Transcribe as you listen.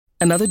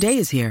Another day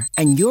is here,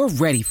 and you're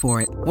ready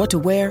for it. What to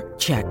wear?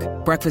 Check.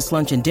 Breakfast,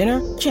 lunch, and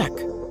dinner? Check.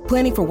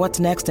 Planning for what's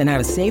next and how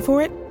to save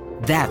for it?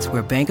 That's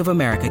where Bank of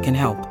America can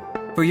help.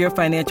 For your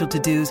financial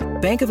to-dos,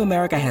 Bank of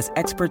America has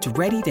experts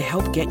ready to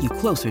help get you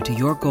closer to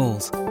your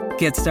goals.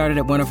 Get started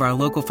at one of our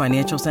local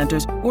financial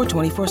centers or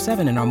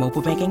 24/7 in our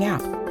mobile banking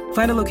app.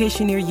 Find a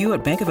location near you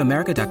at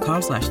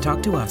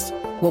bankofamerica.com/talktous.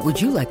 What would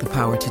you like the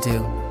power to do?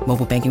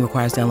 Mobile banking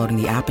requires downloading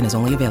the app and is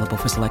only available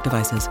for select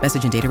devices.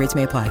 Message and data rates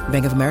may apply.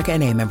 Bank of America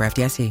N.A., member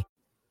FDIC.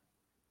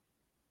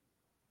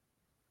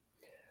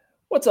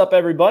 What's up,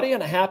 everybody,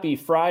 and a happy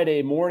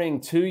Friday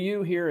morning to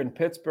you here in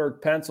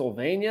Pittsburgh,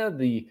 Pennsylvania.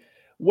 The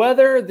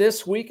weather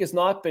this week has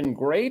not been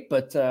great,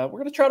 but we're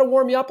going to try to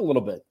warm you up a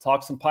little bit.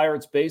 Talk some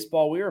Pirates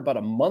baseball. We are about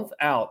a month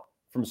out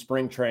from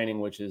spring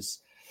training, which is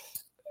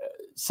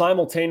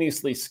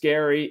simultaneously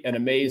scary and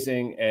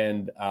amazing,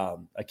 and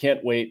I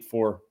can't wait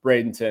for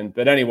Bradenton.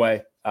 But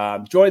anyway,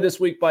 joined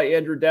this week by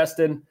Andrew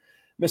Destin,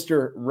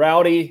 Mr.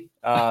 Rowdy,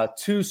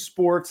 Two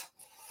Sport.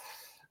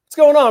 What's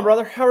going on,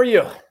 brother? How are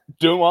you?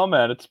 Doing well,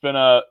 man. It's been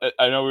I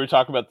know we were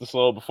talking about this a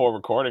little before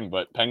recording,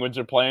 but Penguins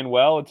are playing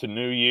well. It's a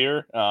new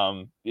year.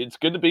 It's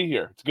good to be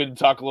here. It's good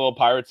to talk a little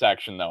Pirates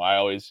action, though. I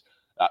always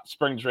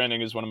spring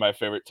training is one of my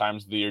favorite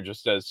times of the year,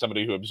 just as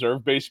somebody who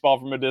observed baseball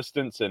from a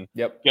distance and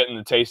getting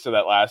the taste of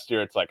that last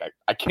year. It's like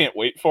I can't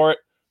wait for it.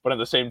 But at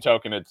the same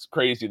token, it's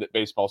crazy that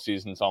baseball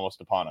season's almost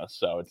upon us.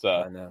 So it's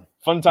a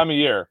fun time of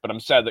year, but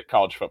I'm sad that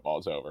college football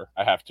is over,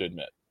 I have to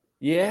admit.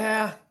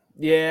 Yeah,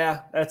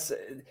 that's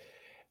 –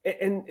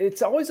 and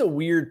it's always a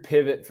weird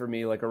pivot for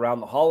me, like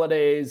around the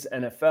holidays,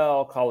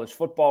 NFL, college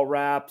football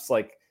wraps.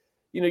 Like,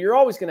 you know, you're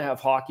always going to have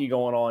hockey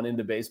going on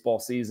into baseball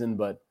season,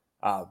 but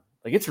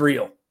like it's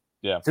real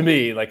to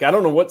me. Like, I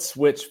don't know what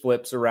switch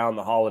flips around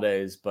the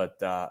holidays,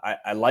 but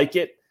I like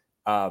it.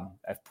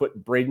 I've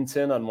put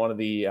Bradenton on one of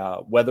the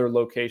weather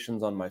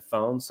locations on my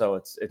phone, so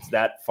it's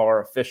that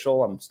far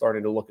official. I'm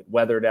starting to look at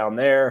weather down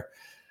there.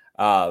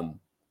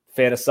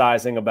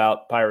 Fantasizing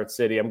about Pirate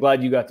City. I'm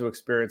glad you got to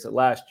experience it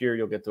last year.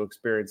 You'll get to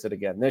experience it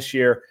again this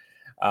year.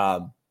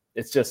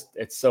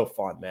 It's so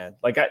fun, man.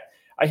 Like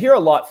I hear a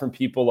lot from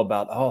people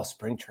about,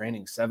 spring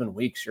training, 7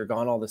 weeks, you're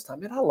gone all this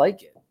time. Man, I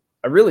like it.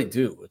 I really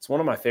do. It's one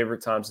of my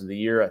favorite times of the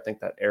year. I think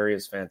that area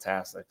is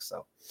fantastic.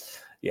 So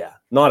yeah,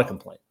 not a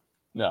complaint.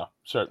 No,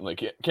 certainly.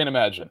 Can't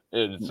imagine.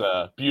 It's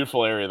a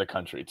beautiful area of the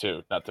country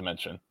too, not to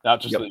mention.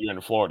 Not just that you're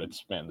in Florida.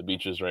 It's, man, the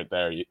beach is right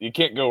there. You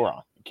can't go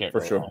wrong.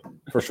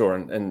 For sure.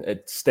 And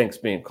it stinks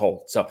being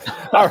cold. So,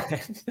 all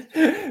right.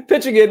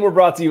 Pitching in, we're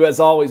brought to you, as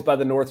always, by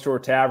the North Shore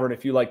Tavern.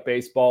 If you like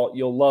baseball,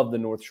 you'll love the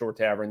North Shore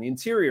Tavern. The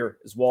interior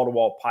is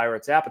wall-to-wall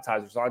Pirates,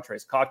 appetizers,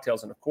 entrees,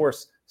 cocktails, and, of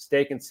course,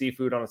 steak and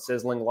seafood on a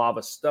sizzling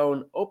lava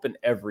stone. Open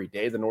every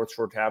day. The North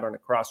Shore Tavern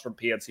across from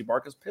PNC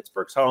Marcus,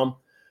 Pittsburgh's home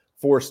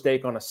for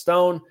steak on a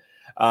stone.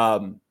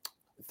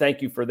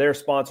 Thank you for their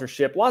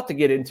sponsorship. A lot to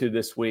get into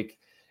this week,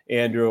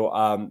 Andrew.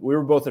 We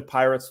were both at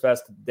Pirates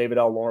Fest at the David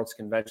L. Lawrence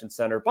Convention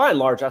Center. By and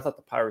large, I thought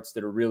the Pirates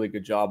did a really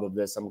good job of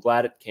this. I'm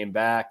glad it came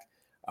back.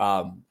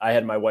 I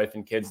had my wife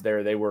and kids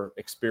there. They were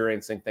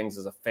experiencing things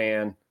as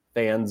fans.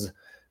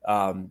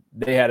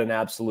 They had an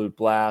absolute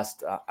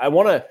blast. I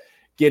want to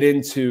get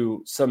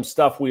into some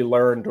stuff we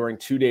learned during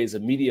 2 days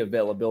of media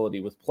availability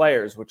with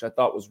players, which I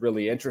thought was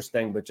really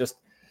interesting, but just,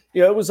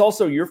 you know, it was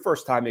also your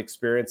first time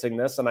experiencing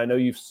this, and I know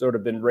you've sort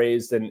of been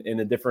raised in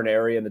a different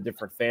area and a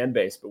different fan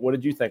base, but what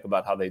did you think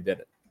about how they did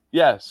it?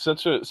 Yeah,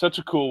 such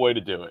a cool way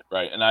to do it,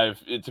 right? And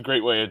it's a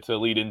great way to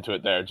lead into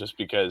it there, just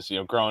because, you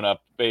know, growing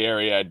up Bay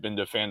Area, I'd been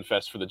to Fan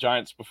Fest for the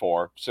Giants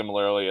before,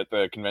 similarly at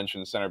the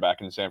convention center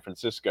back in San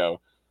Francisco.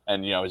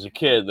 And, you know, as a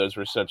kid, those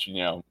were such, you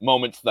know,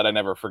 moments that I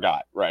never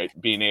forgot, right?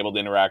 Being able to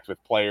interact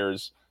with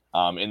players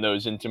in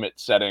those intimate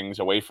settings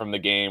away from the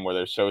game where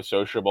they're so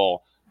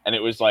sociable. And it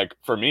was like,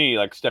 for me,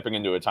 like stepping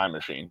into a time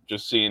machine,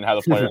 just seeing how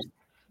the players,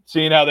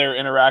 seeing how they're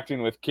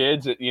interacting with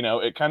kids.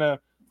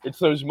 It's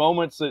those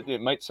moments that it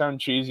might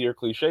sound cheesy or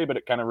cliche, but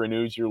it kind of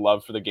renews your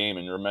love for the game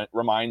and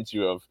reminds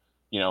you of,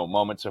 you know,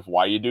 moments of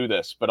why you do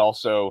this, but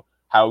also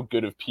how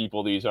good of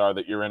people these are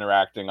that you're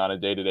interacting on a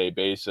day-to-day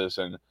basis.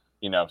 And,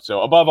 you know, so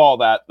above all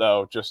that,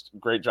 though, just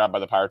great job by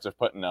the Pirates of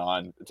putting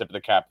on the tip of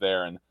the cap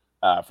there. And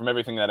from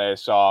everything that I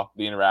saw,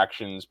 the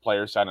interactions,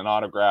 players signing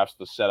autographs,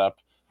 the setup,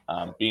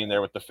 being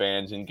there with the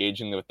fans,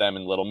 engaging with them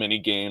in little mini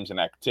games and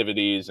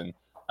activities. And,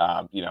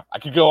 you know, I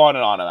could go on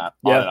and on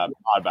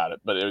about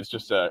it, but it was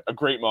just a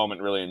great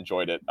moment. Really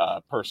enjoyed it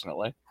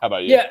personally. How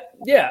about you?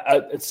 Yeah,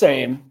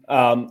 same.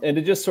 And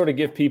to just sort of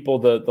give people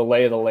the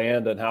lay of the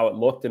land and how it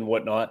looked and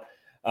whatnot.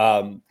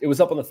 It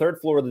was up on the third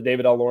floor of the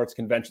David L. Lawrence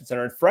Convention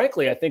Center. And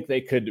frankly, I think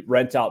they could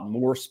rent out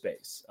more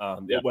space.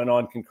 It went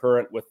on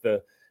concurrent with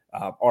the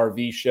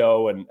RV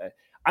show. And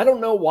I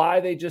don't know why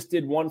they just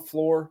did one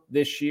floor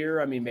this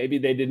year. I mean, maybe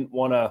they didn't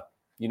want to,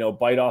 you know,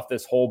 bite off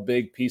this whole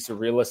big piece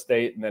of real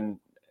estate and then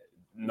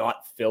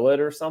not fill it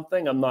or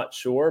something. I'm not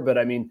sure. But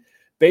I mean,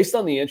 based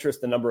on the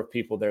interest, the number of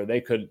people there,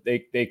 they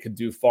could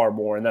do far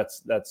more. And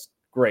that's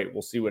great.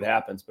 We'll see what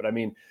happens. But I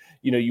mean,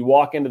 you know, you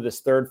walk into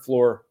this third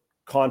floor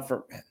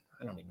conference,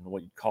 I don't even know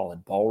what you'd call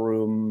it,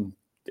 ballroom,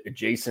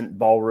 adjacent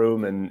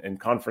ballroom and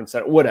conference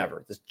center,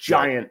 whatever, this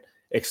giant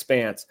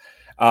expanse.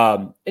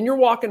 And you're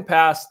walking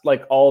past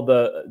like all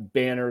the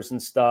banners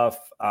and stuff,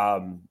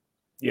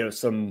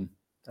 some,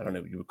 I don't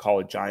know what you would call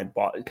it, giant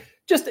ball.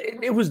 Just,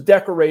 it was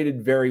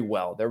decorated very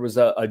well. There was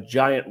a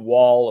giant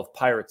wall of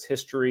Pirates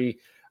history,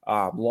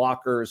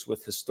 lockers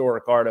with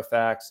historic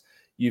artifacts.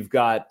 You've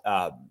got,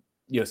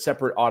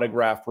 separate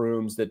autograph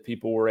rooms that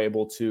people were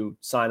able to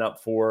sign up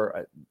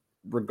for,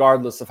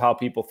 regardless of how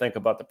people think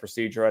about the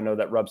procedure. I know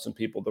that rubs some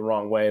people the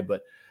wrong way,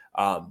 but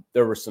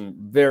there were some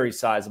very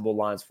sizable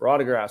lines for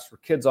autographs, for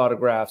kids'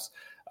 autographs.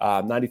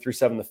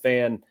 93.7 The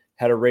Fan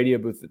had a radio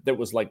booth that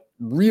was like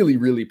really,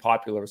 really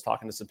popular. I was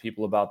talking to some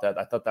people about that.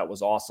 I thought that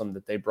was awesome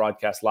that they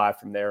broadcast live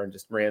from there and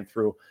just ran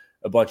through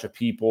a bunch of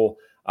people.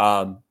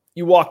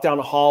 You walk down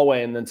a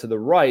hallway, and then to the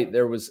right,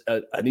 there was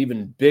an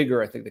even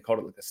bigger, I think they called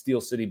it like a Steel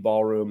City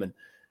Ballroom, and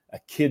a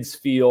kids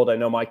field. I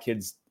know my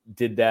kids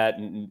did that,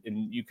 and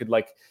you could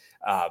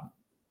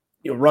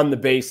run the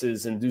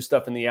bases and do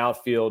stuff in the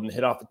outfield and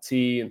hit off a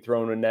tee and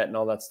throw in a net and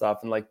all that stuff.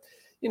 And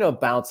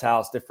bounce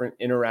house, different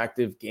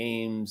interactive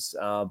games,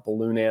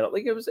 balloon animal.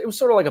 Like it was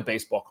sort of like a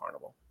baseball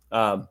carnival.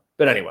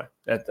 But anyway,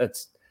 I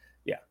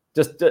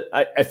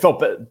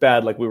felt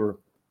bad. Like we were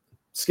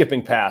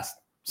skipping past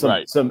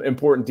some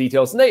important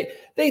details. And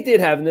they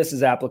did have, and this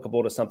is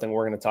applicable to something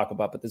we're going to talk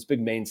about, but this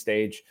big main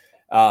stage,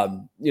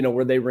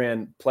 where they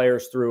ran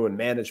players through and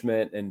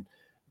management and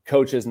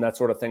coaches and that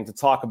sort of thing to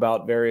talk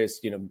about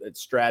various,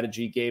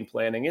 strategy, game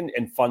planning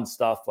and fun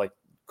stuff like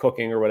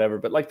cooking or whatever.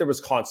 But like there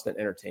was constant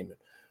entertainment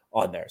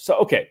on there. So,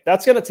 okay,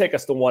 that's going to take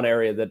us to one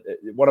area that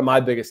one of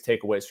my biggest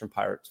takeaways from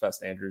Pirates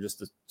Fest, Andrew, just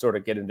to sort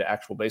of get into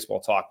actual baseball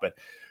talk. But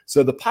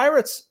so the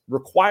Pirates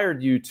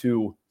required you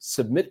to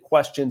submit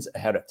questions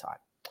ahead of time.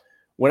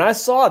 When I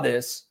saw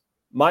this,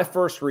 my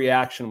first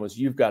reaction was,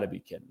 you've got to be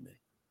kidding me.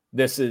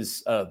 This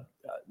is a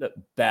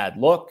bad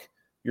look.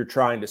 You're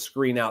trying to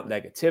screen out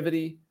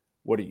negativity.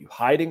 What are you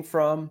hiding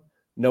from?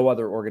 No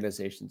other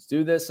organizations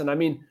do this. And I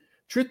mean,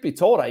 truth be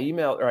told, I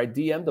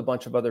DM'd a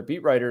bunch of other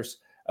beat writers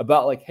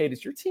about like, hey,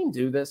 does your team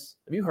do this?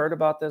 Have you heard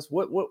about this?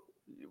 What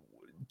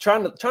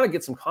trying to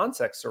get some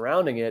context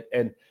surrounding it.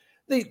 And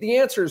the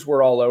answers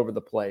were all over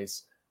the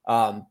place.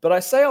 But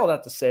I say all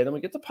that to say, then we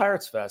get to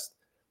Pirates Fest.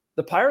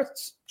 The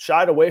Pirates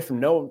shied away from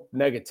no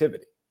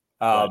negativity.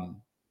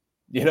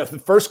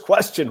 The first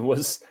question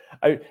was,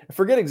 I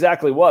forget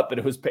exactly what, but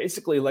it was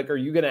basically like, are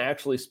you going to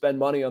actually spend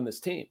money on this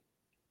team?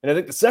 And I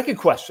think the second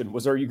question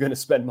was, are you going to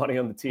spend money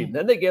on the team?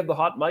 Then they gave the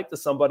hot mic to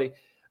somebody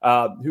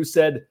who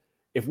said,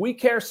 if we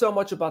care so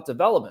much about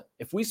development,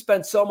 if we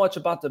spend so much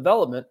about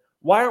development,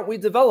 why aren't we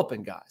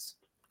developing guys?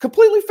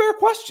 Completely fair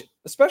question,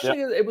 especially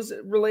it was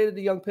related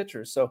to young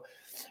pitchers. So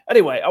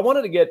anyway, I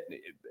wanted to get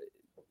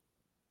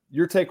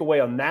your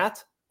takeaway on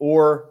that,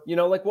 or,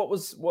 what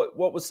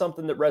was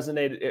something that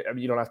resonated? I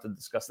mean, you don't have to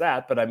discuss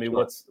that, but I mean,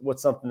 Sure.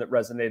 what's something that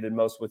resonated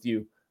most with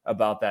you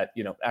about that,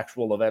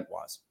 actual event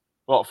wise?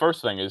 Well,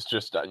 first thing is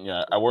just,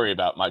 I worry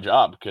about my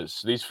job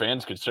because these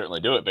fans could certainly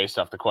do it based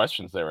off the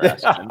questions they were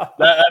asking.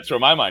 That's where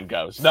my mind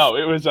goes. No,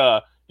 it was,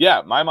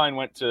 my mind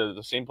went to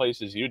the same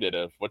place as you did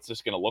of what's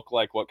this going to look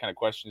like? What kind of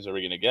questions are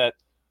we going to get?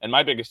 And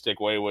my biggest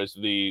takeaway was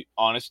the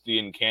honesty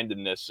and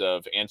candidness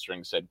of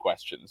answering said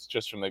questions,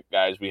 just from the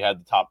guys. We had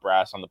the top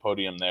brass on the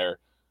podium there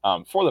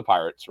for the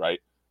Pirates,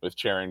 right? With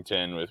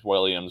Cherington, with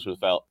Williams,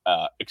 with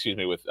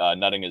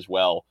Nutting as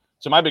well.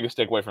 So my biggest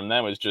takeaway from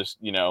them was just,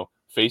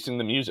 facing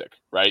the music,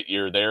 right?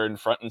 You're there in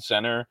front and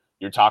center.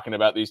 You're talking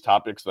about these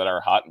topics that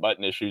are hot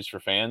button issues for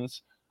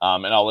fans.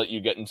 And I'll let you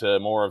get into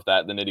more of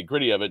that, the nitty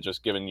gritty of it,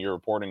 just given your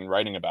reporting and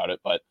writing about it.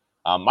 But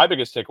my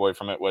biggest takeaway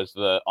from it was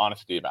the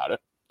honesty about it,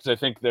 because I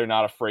think they're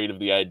not afraid of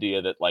the idea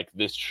that like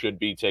this should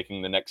be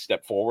taking the next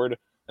step forward.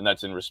 And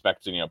that's in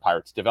respect to,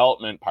 Pirates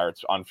development,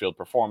 Pirates on-field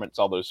performance,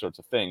 all those sorts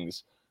of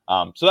things.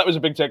 So that was a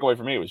big takeaway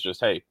for me. It was just,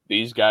 hey,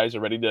 these guys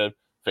are ready to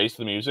face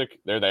the music.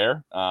 They're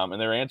there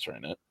and they're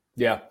answering it.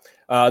 Yeah.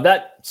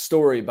 That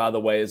story, by the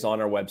way, is on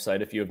our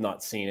website. If you have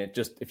not seen it,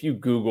 just if you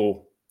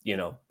Google,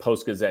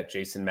 Post-Gazette,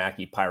 Jason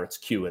Mackey, Pirates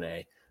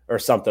Q&A or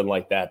something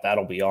like that,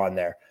 that'll be on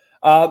there.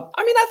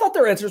 I thought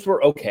their answers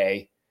were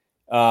okay.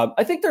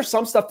 I think there's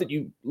some stuff that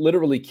you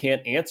literally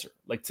can't answer.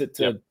 Like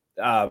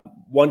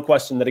one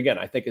question that, again,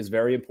 I think is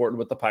very important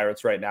with the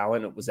Pirates right now.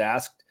 And it was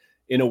asked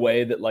in a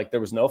way that like there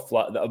was no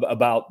flood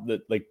about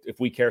the, like, if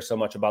we care so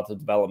much about the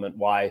development,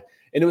 why?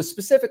 And it was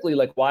specifically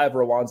like, why have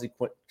Rowanzi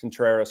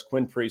Contreras,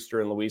 Quinn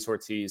Priester, and Luis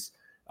Ortiz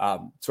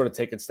sort of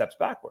taken steps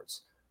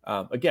backwards?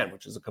 Again,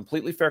 which is a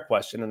completely fair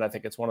question. And I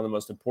think it's one of the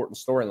most important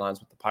storylines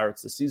with the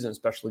Pirates this season,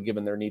 especially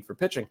given their need for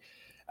pitching.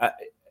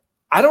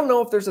 I don't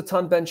know if there's a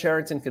ton Ben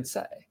Cherington could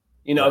say,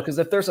 because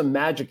if there's a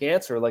magic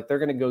answer, like they're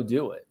going to go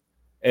do it.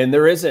 And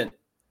there isn't.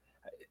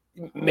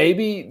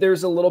 Maybe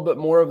there's a little bit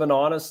more of an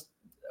honest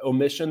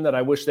omission that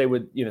I wish they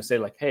would, say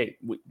like, hey,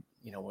 we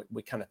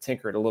kind of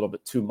tinkered a little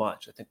bit too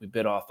much. I think we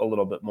bit off a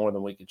little bit more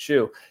than we could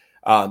chew.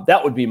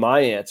 That would be my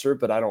answer,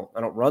 but I don't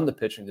run the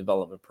pitching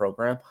development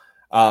program.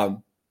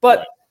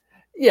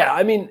 Yeah,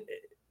 I mean,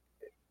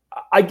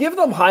 I give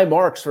them high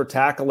marks for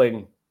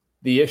tackling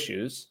the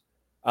issues.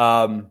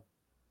 And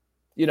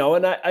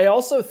I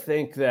also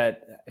think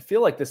that I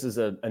feel like this is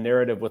a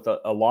narrative with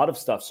a lot of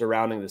stuff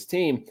surrounding this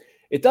team.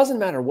 It doesn't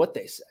matter what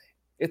they say.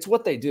 It's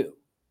what they do.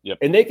 Yep.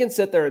 And they can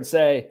sit there and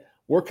say,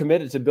 we're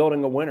committed to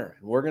building a winner,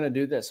 and we're going to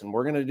do this, and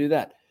we're going to do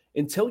that.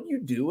 Until you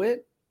do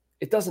it,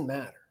 it doesn't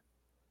matter.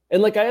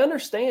 And I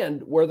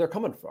understand where they're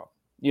coming from.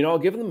 I'll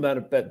give them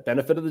the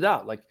benefit of the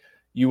doubt.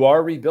 You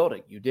are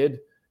rebuilding. You did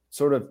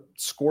sort of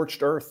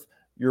scorched earth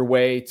your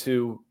way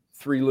to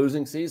 3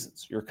 losing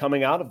seasons. You're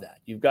coming out of that.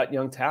 You've got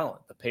young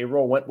talent. The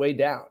payroll went way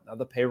down. Now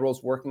the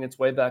payroll's working its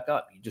way back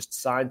up. You just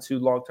signed 2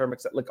 long-term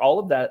all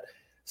of that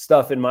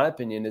stuff, in my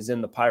opinion, is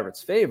in the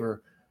Pirates'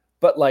 favor.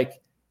 But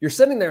you're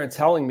sitting there and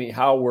telling me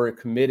how we're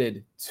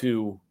committed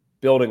to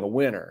building a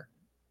winner,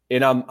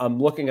 and I'm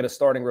looking at a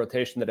starting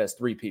rotation that has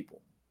 3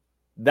 people.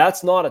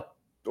 That's not an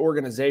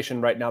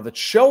organization right now that's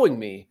showing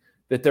me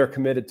that they're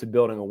committed to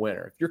building a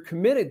winner. If you're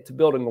committed to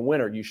building a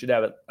winner, you should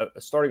have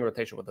a starting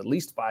rotation with at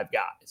least 5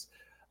 guys.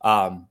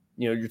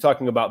 You're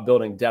talking about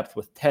building depth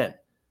with 10.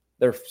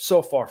 They're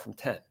so far from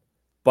 10.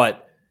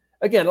 But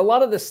again, a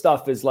lot of this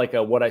stuff is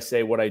what I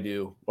say, what I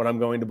do, what I'm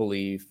going to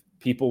believe.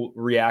 People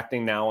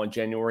reacting now on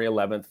January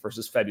 11th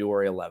versus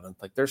February 11th.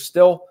 There's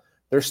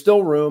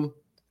still room.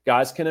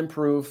 Guys can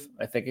improve.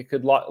 I think it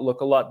could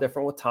look a lot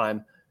different with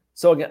time.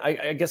 So again,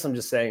 I guess I'm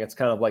just saying it's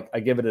kind of I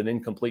give it an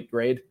incomplete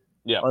grade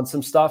on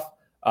some stuff.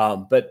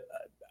 But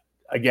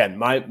again,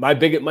 my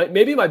biggest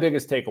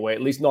takeaway,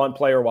 at least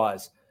non-player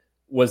wise,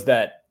 was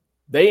that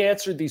they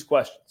answered these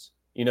questions.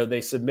 They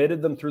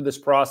submitted them through this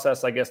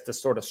process, I guess, to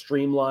sort of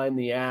streamline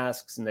the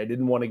asks, and they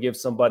didn't want to give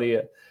somebody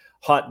a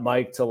hot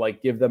mic to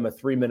give them a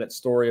 3-minute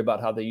story about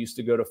how they used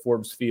to go to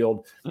Forbes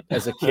Field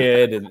as a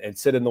kid and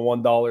sit in the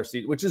 $1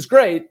 seat, which is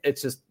great.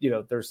 It's just,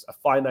 there's a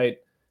finite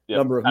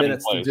number of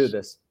minutes to do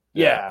this.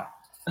 Yeah.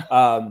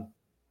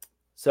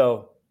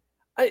 So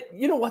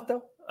you know what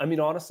though? I mean,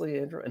 honestly,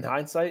 Andrew, in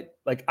hindsight,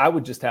 I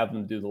would just have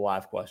them do the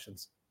live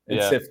questions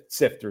and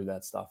sift through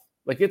that stuff.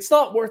 It's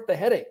not worth the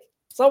headache.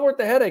 It's not worth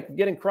the headache of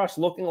getting crushed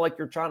looking like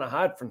you're trying to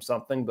hide from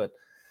something, but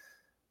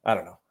I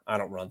don't know. I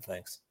don't run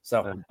things.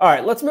 So, all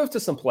right, let's move to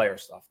some player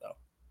stuff though.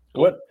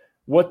 Cool.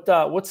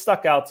 What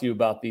stuck out to you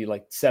about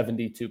the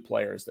 72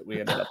 players that we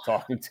ended up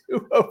talking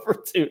to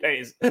over 2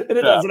 days? And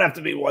it doesn't have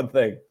to be one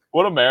thing.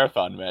 What a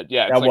marathon, man.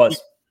 Yeah, that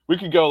was. We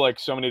could go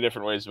so many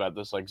different ways about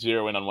this,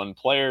 zero in on one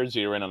player,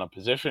 zero in on a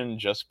position,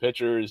 just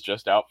pitchers,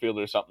 just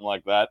outfielders, something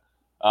like that.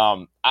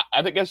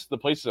 I guess the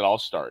place that I'll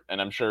start,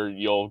 and I'm sure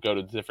you'll go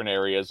to different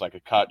areas like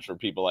a Kutch or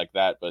people like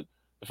that, but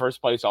the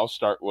first place I'll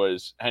start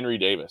was Henry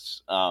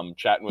Davis,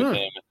 chatting with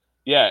him.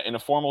 Yeah, in a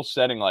formal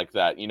setting like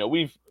that.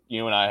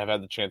 You and I have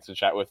had the chance to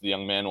chat with the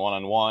young man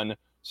one-on-one.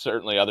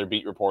 Certainly other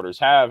beat reporters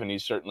have, and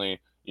he's certainly,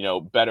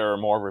 better,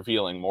 more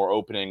revealing, more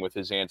opening with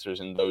his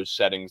answers in those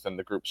settings than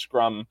the group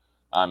scrum.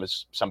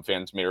 As some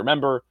fans may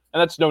remember.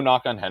 And that's no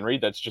knock on Henry.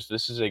 That's just,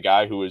 this is a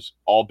guy who is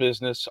all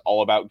business,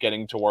 all about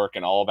getting to work,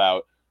 and all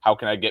about how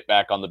can I get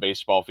back on the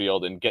baseball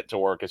field and get to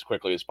work as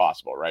quickly as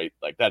possible, right?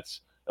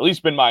 That's at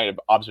least been my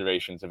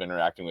observations of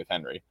interacting with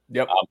Henry.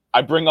 Yep.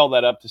 I bring all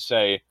that up to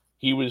say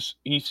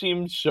he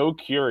seemed so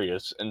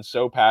curious and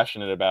so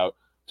passionate about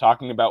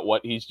talking about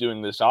what he's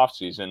doing this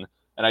offseason.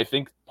 And I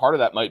think part of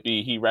that might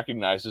be he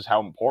recognizes how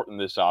important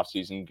this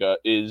offseason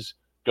is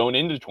going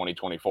into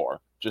 2024.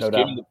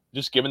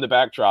 Just given the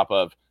backdrop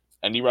of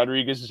Andy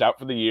Rodriguez is out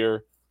for the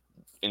year.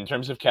 In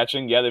terms of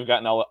catching, they've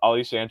gotten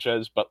Ali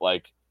Sanchez, but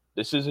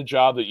this is a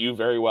job that you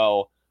very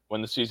well,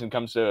 when the season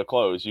comes to a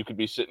close, you could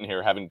be sitting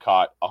here having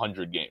caught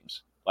 100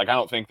 games. I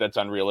don't think that's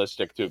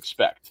unrealistic to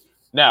expect.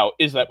 Now,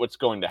 is that what's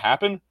going to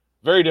happen?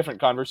 Very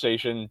different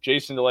conversation.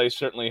 Jason DeLay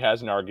certainly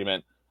has an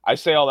argument. I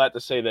say all that to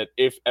say that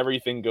if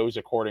everything goes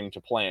according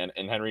to plan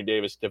and Henry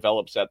Davis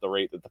develops at the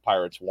rate that the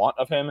Pirates want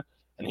of him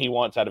and he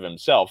wants out of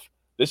himself,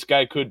 this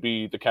guy could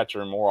be the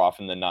catcher more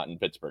often than not in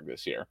Pittsburgh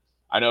this year.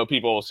 I know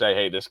people will say,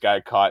 hey, this guy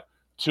caught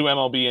 2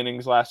 MLB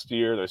innings last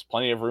year. There's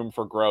plenty of room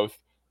for growth.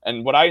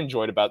 And what I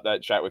enjoyed about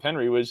that chat with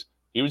Henry was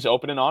he was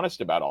open and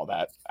honest about all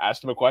that.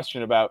 Asked him a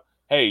question about,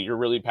 hey, you're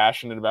really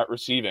passionate about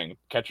receiving.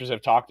 Catchers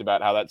have talked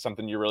about how that's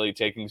something you're really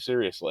taking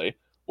seriously.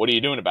 What are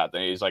you doing about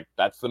that? He's like,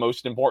 that's the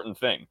most important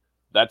thing.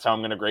 That's how I'm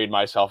going to grade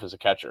myself as a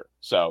catcher.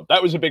 So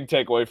that was a big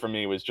takeaway for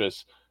me, was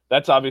just,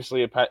 that's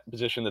obviously a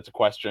position that's a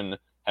question.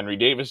 Henry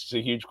Davis is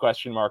a huge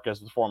question mark as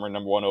the former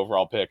number 1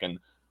 overall pick. And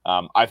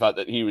I thought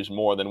that he was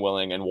more than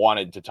willing and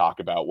wanted to talk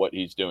about what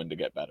he's doing to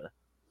get better.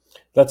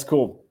 That's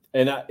cool.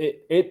 And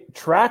it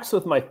tracks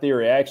with my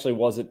theory. I actually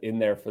wasn't in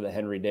there for the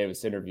Henry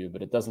Davis interview,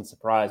 but it doesn't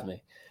surprise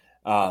me.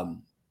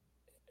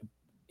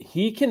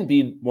 He can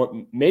be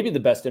maybe the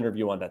best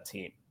interview on that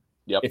team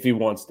if he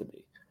wants to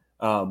be,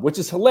 which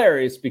is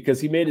hilarious because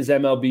he made his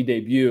MLB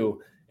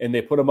debut and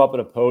they put him up at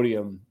a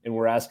podium and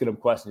we're asking him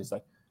questions. He's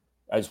like,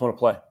 I just want to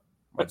play.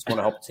 I just want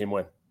to help the team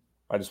win.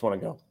 I just want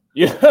to go.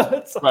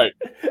 It's right.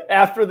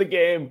 After the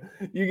game,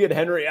 you get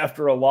Henry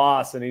after a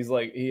loss, and he's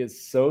like, he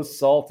is so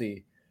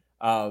salty,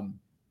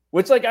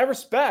 which I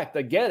respect.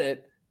 I get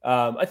it.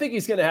 I think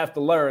he's going to have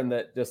to learn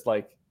that just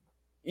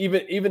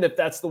even if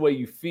that's the way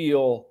you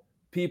feel,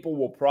 people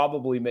will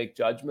probably make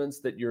judgments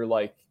that you're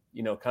like,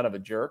 kind of a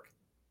jerk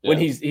when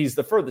he's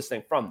the furthest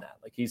thing from that.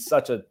 Like, he's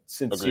such a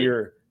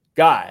sincere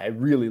guy. I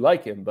really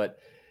like him, but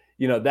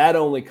that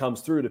only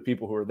comes through to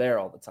people who are there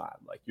all the time.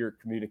 Like, you're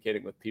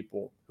communicating with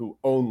people who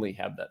only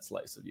have that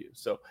slice of you.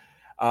 So,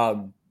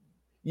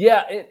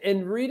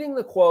 and reading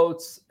the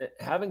quotes,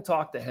 having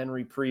talked to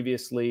Henry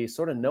previously,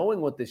 sort of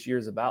knowing what this year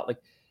is about,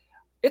 like,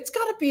 it's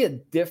got to be a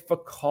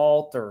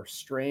difficult or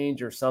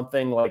strange or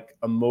something like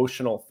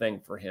emotional thing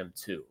for him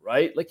too,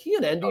 right? Like, he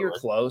and Endy are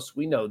close.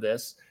 We know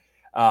this.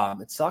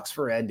 It sucks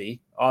for Endy,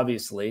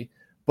 obviously,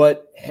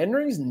 but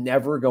Henry's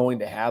never going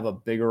to have a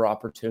bigger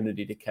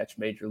opportunity to catch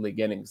major league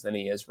innings than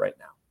he is right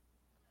now.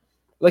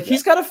 Like,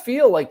 he's got to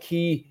feel like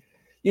he,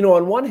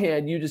 on one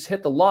hand, you just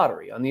hit the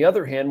lottery. On the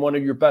other hand, one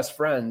of your best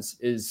friends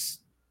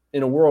is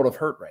in a world of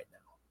hurt right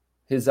now.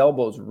 His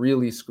elbow's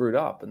really screwed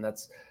up, and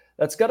that's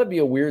got to be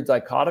a weird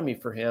dichotomy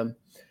for him.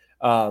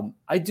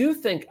 I do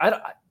think,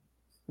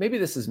 maybe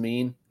this is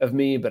mean of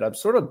me, but I'm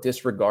sort of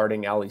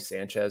disregarding Ali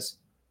Sanchez.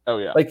 Oh,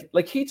 yeah.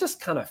 Like he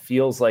just kind of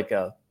feels like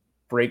a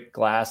break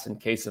glass in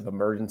case of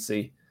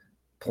emergency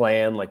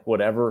plan, like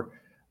whatever.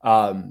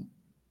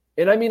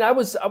 And I mean, I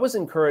was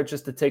encouraged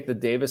just to take the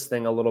Davis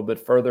thing a little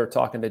bit further,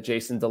 talking to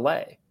Jason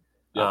DeLay.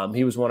 Yep.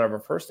 He was one of our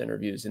first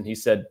interviews, and he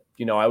said,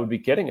 I would be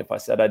kidding if I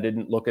said I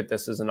didn't look at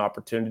this as an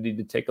opportunity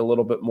to take a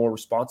little bit more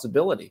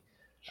responsibility.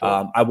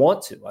 Sure. I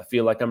want to. I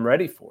feel like I'm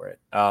ready for it.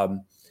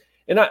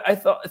 And I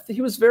thought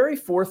he was very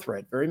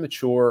forthright, very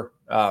mature,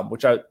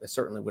 which I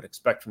certainly would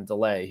expect from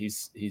DeLay.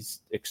 He's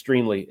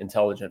extremely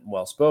intelligent and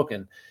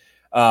well-spoken.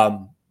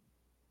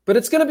 But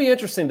it's going to be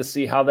interesting to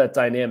see how that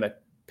dynamic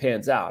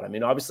pans out. I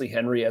mean, obviously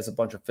Henry has a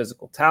bunch of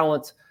physical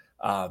talent,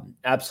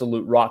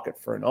 absolute rocket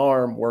for an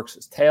arm, works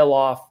his tail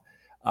off.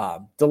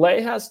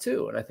 DeLay has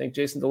too. And I think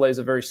Jason DeLay is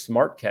a very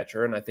smart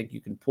catcher. And I think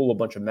you can pull a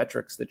bunch of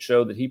metrics that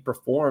show that he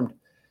performed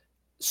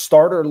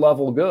starter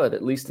level good,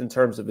 at least in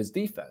terms of his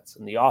defense.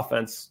 And the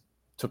offense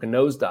took a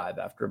nosedive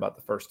after about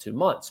the first 2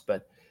 months.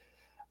 But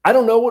I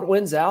don't know what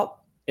wins out.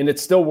 And it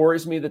still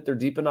worries me that they're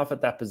deep enough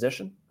at that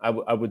position. I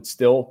would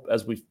still,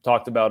 as we've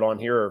talked about on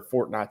here, or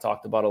Fort and I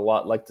talked about a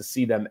lot, like to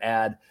see them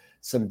add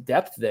some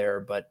depth there.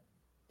 But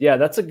yeah,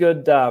 that's a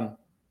good,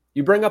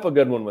 you bring up a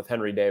good one with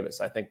Henry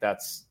Davis. I think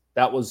that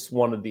was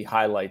one of the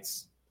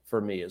highlights for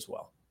me as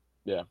well.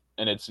 Yeah.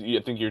 And I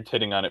think you're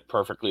hitting on it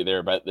perfectly there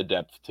about the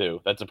depth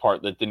too. That's a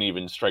part that didn't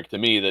even strike to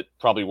me that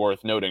probably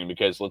worth noting,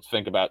 because let's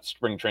think about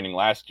spring training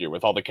last year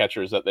with all the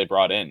catchers that they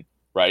brought in,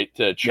 right,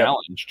 to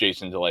challenge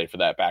Jason DeLay for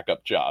that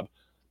backup job.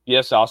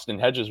 Yes, Austin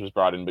Hedges was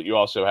brought in, but you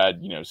also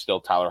had,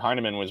 still Tyler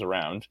Heineman was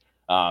around,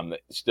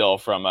 still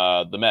from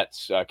the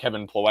Mets,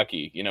 Kevin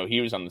Plawecki, he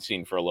was on the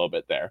scene for a little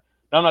bit there.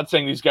 Now, I'm not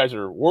saying these guys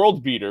are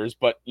world beaters,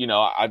 but,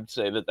 I'd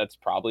say that that's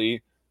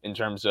probably in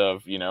terms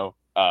of,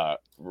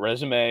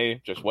 resume,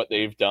 just what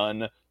they've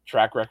done,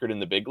 track record in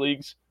the big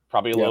leagues,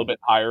 probably a little bit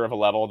higher of a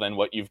level than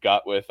what you've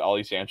got with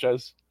Ali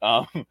Sanchez.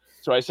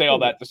 So I say all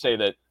that to say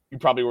that you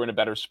probably were in a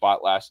better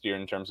spot last year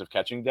in terms of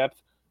catching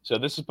depth. So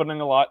this is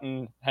putting a lot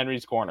in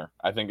Henry's corner,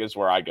 I think, is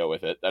where I go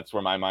with it. That's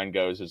where my mind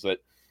goes, is that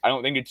I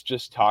don't think it's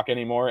just talk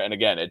anymore. And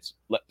again, it's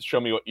show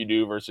me what you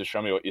do versus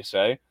show me what you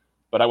say.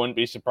 But I wouldn't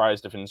be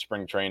surprised if in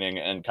spring training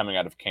and coming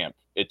out of camp,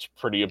 it's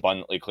pretty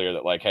abundantly clear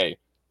that, like, hey,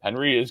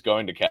 Henry is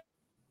going to catch.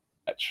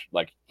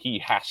 Like, he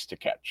has to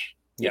catch,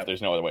 if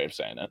there's no other way of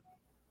saying it.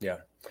 Yeah.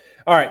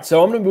 All right.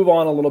 So I'm going to move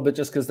on a little bit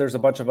just because there's a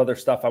bunch of other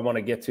stuff I want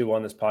to get to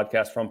on this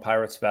podcast from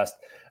Pirates Fest.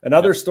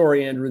 Another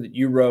story, Andrew, that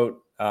you wrote,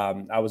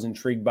 I was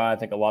intrigued by. I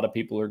think a lot of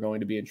people are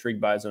going to be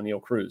intrigued by, is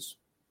Oneil Cruz.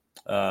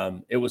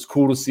 It was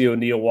cool to see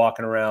Oneil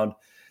walking around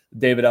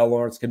David L.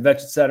 Lawrence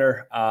Convention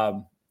Center.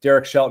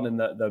 Derek Shelton in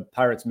the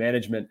Pirates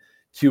management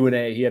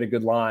Q&A, he had a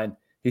good line.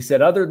 He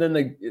said, other than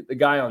the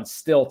guy on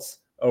stilts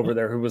over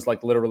there who was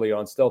like literally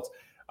on stilts,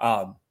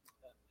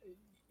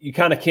 you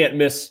kind of can't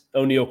miss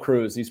Oneil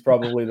Cruz. He's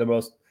probably the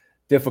most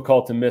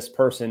difficult to miss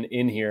person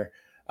in here.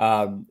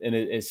 And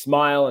his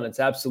smile, and it's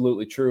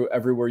absolutely true.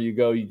 Everywhere you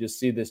go, you just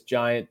see this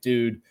giant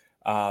dude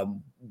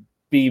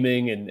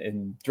beaming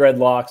and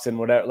dreadlocks and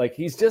whatever. Like,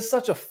 he's just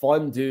such a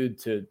fun dude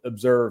to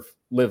observe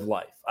live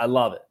life. I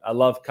love it. I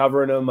love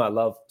covering him. I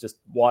love just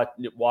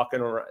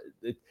walking around,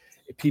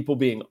 people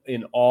being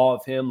in awe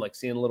of him, like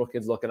seeing little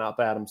kids looking up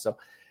at him. So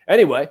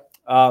anyway,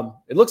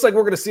 it looks like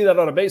we're going to see that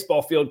on a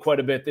baseball field quite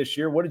a bit this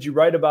year. What did you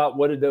write about?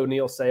 What did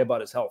Oneil say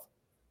about his health?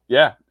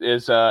 Yeah,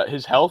 his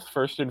health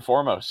first and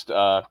foremost.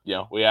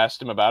 We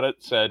asked him about it,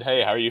 said,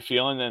 hey, how are you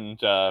feeling? And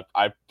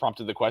I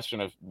prompted the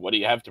question of, what do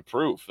you have to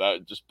prove?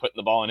 Just putting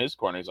the ball in his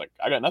corner. He's like,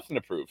 I got nothing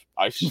to prove.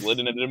 I slid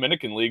in a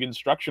Dominican League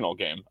instructional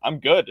game. I'm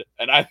good.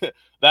 And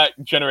that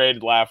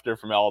generated laughter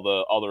from all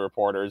the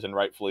reporters, and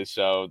rightfully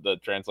so. The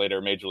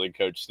translator, Major League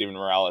coach Steven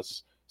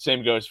Morales,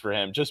 same goes for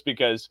him, just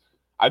because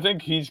I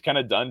think he's kind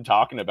of done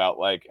talking about,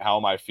 like, how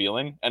am I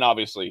feeling? And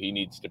obviously he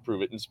needs to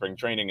prove it in spring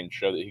training and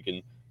show that he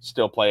can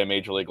still play a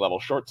major league level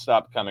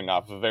shortstop coming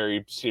off a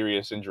very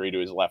serious injury to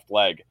his left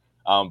leg.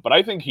 But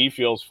I think he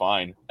feels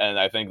fine. And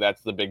I think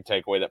that's the big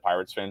takeaway that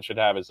Pirates fans should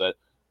have, is that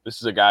this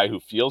is a guy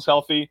who feels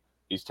healthy.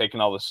 He's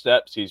taken all the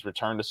steps. He's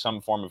returned to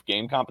some form of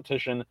game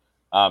competition.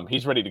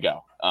 He's ready to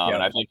go.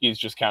 And I think he's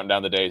just counting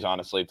down the days,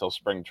 honestly, till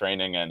spring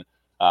training, and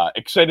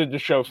excited to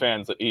show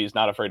fans that he's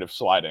not afraid of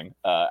sliding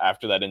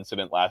after that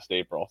incident last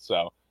April.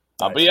 So,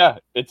 nice. But yeah,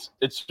 it's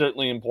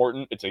certainly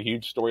important. It's a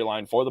huge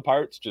storyline for the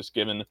Pirates, just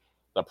given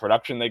the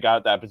production they got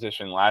at that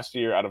position last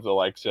year out of the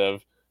likes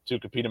of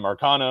Tucupita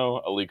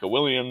Marcano, Alika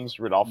Williams,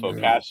 Rodolfo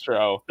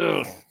Castro.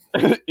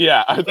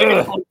 Yeah, I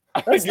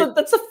think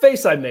that's the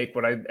face I make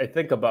when I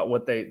think about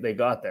what they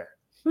got there.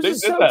 This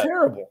is so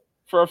terrible.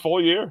 For a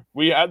full year.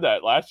 We had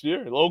that last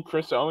year. A little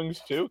Chris Owings,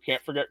 too.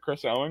 Can't forget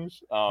Chris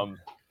Owings.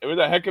 It was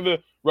a heck of a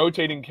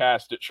rotating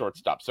cast at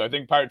shortstop. So I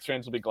think Pirates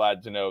fans will be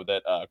glad to know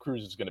that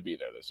Cruz is going to be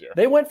there this year.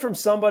 They went from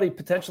somebody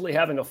potentially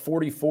having a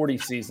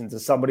 40-40 season to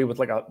somebody with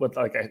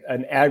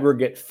an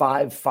aggregate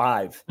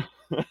 5-5.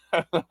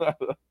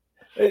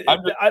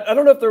 I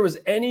don't know if there was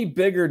any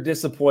bigger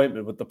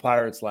disappointment with the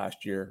Pirates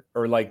last year,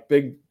 or like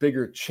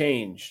bigger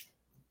change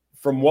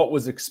from what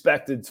was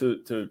expected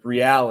to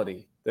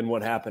reality than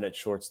what happened at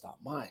shortstop.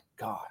 My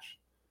gosh.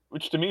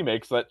 Which to me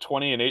makes that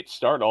 20-8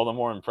 start all the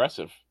more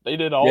impressive. They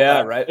did all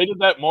that. Right. They did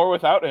that more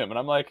without him. And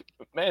I'm like,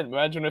 man,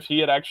 imagine if he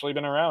had actually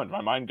been around.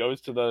 My mind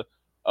goes to the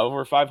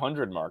over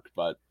 500 mark.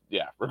 But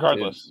yeah,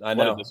 regardless, dude, I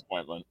know. What a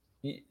disappointment.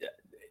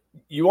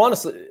 You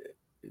honestly,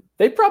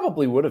 they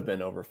probably would have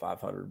been over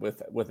 500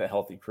 with a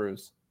healthy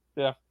Cruz.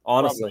 Yeah.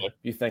 Honestly, probably. If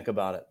you think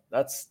about it,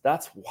 that's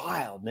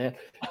wild, man.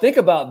 Think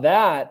about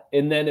that.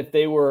 And then if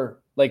they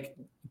were like,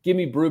 give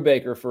me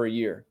Brubaker for a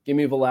year, give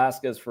me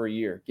Velasquez for a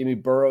year, give me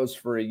Burrows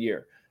for a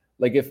year.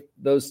 Like if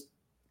those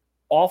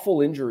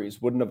awful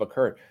injuries wouldn't have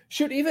occurred.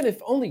 Shoot, even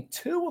if only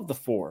 2 of the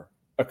 4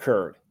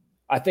 occurred,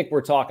 I think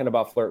we're talking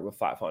about flirting with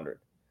 500,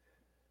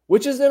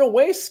 which is in a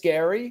way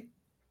scary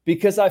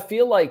because I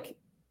feel like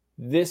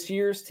this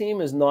year's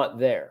team is not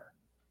there.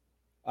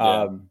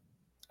 Yeah.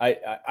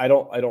 I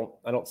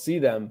don't see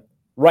them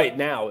right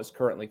now as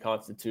currently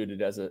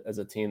constituted as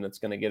a team that's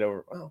going to get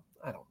over. Well,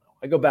 I don't know.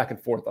 I go back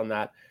and forth on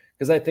that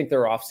because I think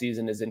their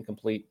offseason is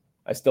incomplete.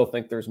 I still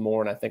think there's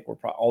more, and I think we're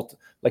probably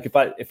like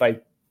if I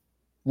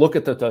look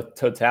at the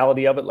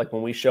totality of it, like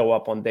when we show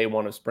up on day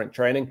 1 of spring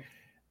training,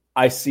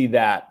 I see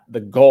that the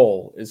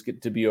goal is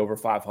to be over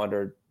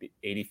 500,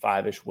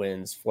 85-ish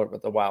wins, flirt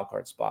with the wild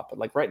card spot. But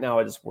like right now,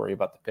 I just worry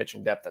about the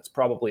pitching depth. That's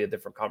probably a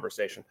different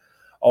conversation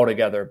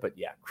altogether. But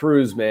yeah,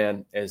 Cruz,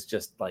 man, is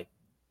just like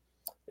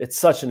it's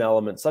such an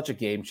element, such a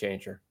game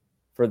changer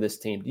for this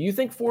team. Do you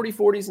think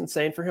 40-40 is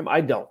insane for him?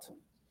 I don't.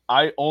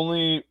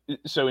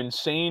 So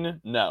insane,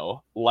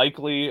 no.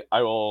 Likely,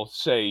 I will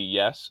say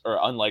yes, or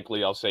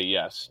unlikely, I'll say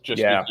yes.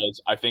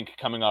 Because I think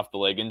coming off the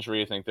leg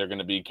injury, I think they're going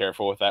to be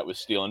careful with that with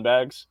stealing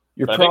bags.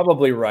 You're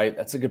probably right.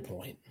 That's a good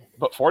point.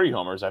 But 40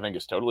 homers, I think,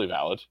 is totally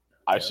valid.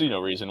 I see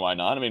no reason why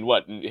not. I mean,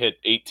 hit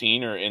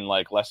 18 or in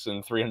like less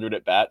than 300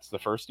 at bats the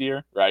first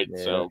year, right?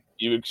 Yeah. So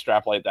you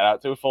extrapolate that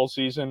out to a full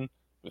season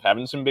with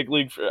having some big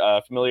league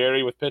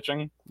familiarity with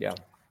pitching. Yeah.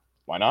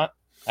 Why not?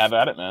 Have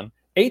at it, man.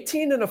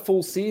 18 in a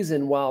full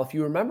season. While if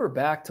you remember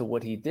back to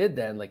what he did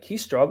then, like he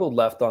struggled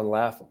left on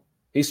left.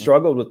 He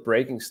struggled with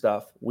breaking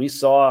stuff. We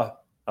saw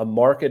a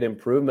marked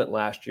improvement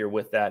last year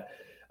with that.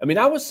 I mean,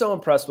 I was so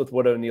impressed with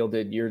what Oneil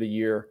did year to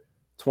year,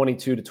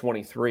 22 to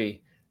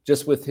 23,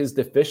 just with his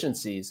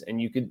deficiencies. And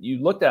you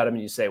looked at him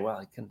and you say, well,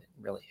 he couldn't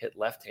really hit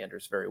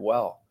left-handers very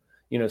well.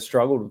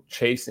 Struggled with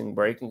chasing,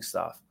 breaking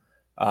stuff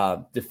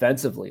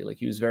defensively. Like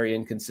he was very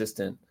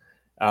inconsistent.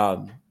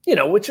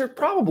 Which are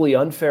probably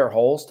unfair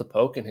holes to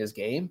poke in his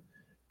game.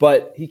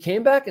 But he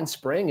came back in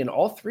spring, and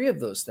all 3 of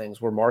those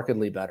things were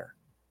markedly better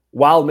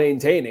while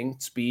maintaining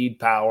speed,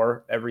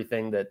 power,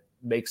 everything that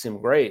makes him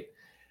great.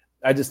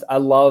 I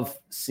love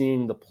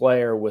seeing the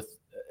player with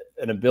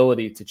an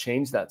ability to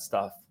change that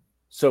stuff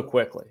so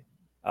quickly.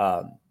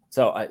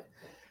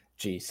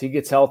 He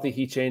gets healthy,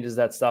 he changes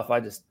that stuff.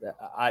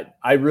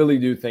 I really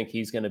do think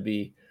he's going to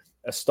be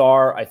a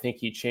star. I think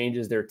he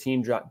changes their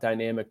team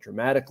dynamic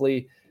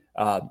dramatically.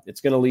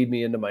 It's going to lead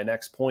me into my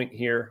next point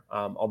here,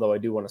 although I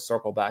do want to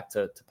circle back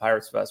to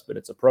Pirates Fest, but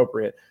it's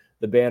appropriate.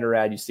 The banner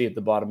ad you see at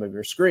the bottom of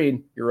your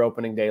screen, your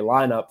opening day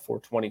lineup for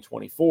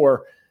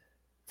 2024.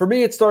 For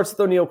me, it starts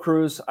with Oneil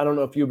Cruz. I don't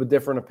know if you have a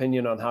different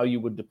opinion on how you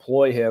would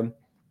deploy him,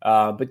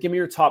 but give me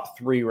your top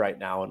 3 right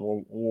now, and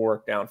we'll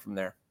work down from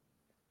there.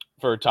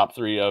 For top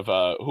 3 of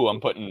who I'm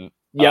putting?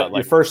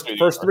 Your first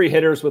 3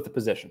 hitters with the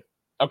position.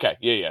 Okay,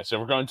 yeah. So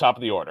we're going top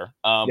of the order.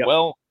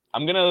 Well,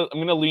 I'm gonna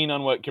lean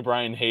on what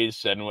Ke'Bryan Hayes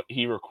said and what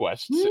he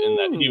requests, in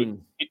that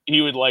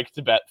he would like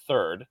to bet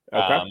third.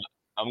 Okay.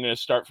 I'm gonna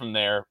start from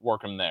there,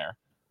 work him there.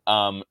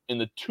 In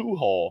the 2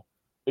 hole,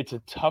 it's a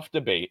tough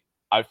debate.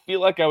 I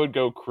feel like I would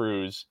go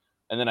Cruz,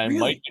 and then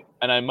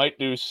I might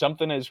do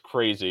something as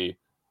crazy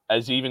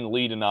as even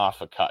leading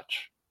off a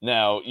Kutch.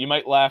 Now you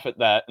might laugh at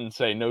that and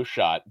say no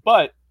shot,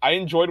 but I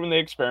enjoyed when they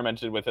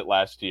experimented with it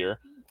last year.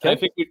 Okay. I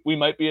think we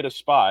might be at a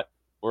spot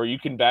where you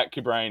can back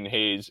Ke'Bryan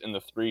Hayes in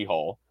the 3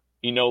 hole.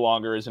 He no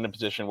longer is in a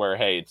position where,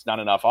 hey, it's not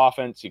enough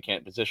offense. You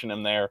can't position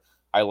him there.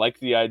 I like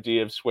the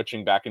idea of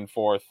switching back and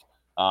forth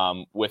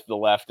with the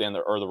left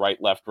or the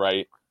right, left,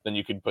 right. then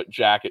you could put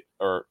Jack at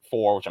or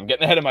 4, which I'm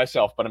getting ahead of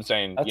myself, but I'm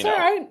saying, That's all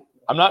right.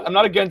 I'm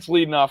not against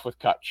leading off with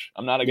Kutch.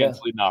 I'm not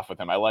against leading off with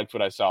him. I liked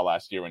what I saw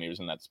last year when he was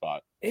in that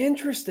spot.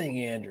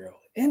 Interesting, Andrew.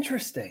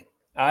 Interesting.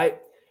 I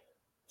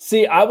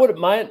would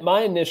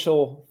my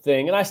initial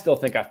thing, and I still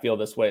think I feel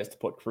this way, is to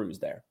put Cruz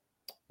there.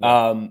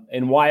 Yeah.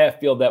 And why I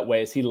feel that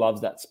way is he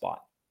loves that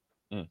spot.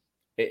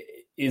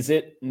 Is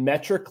it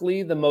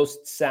metrically the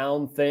most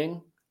sound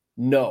thing?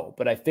 No,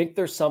 but I think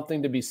there's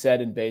something to be said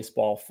in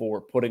baseball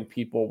for putting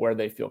people where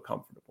they feel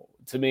comfortable.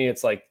 To me,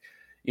 it's like,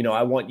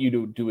 I want you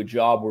to do a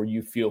job where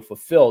you feel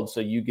fulfilled, so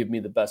you give me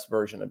the best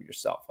version of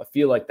yourself. I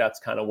feel like that's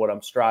kind of what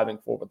I'm striving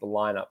for with the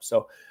lineup.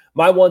 So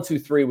my 1, 2,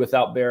 3,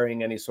 without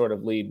bearing any sort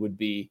of lead, would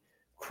be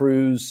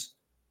Cruz,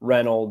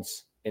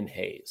 Reynolds, and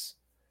Hayes.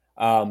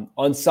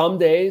 On some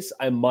days,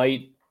 I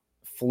might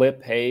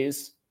flip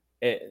Hayes.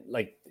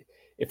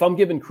 If I'm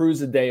giving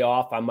Cruz a day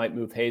off, I might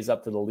move Hayes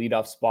up to the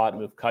leadoff spot,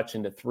 move Kutch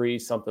into 3,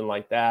 something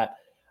like that.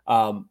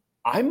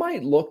 I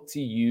might look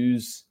to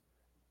use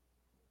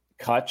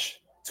Kutch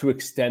to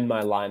extend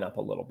my lineup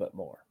a little bit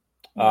more.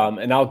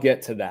 And I'll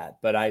get to that.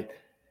 But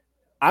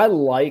I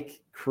like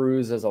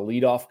Cruz as a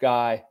leadoff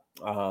guy.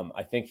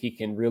 I think he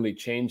can really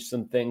change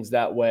some things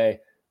that way.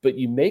 But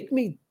you make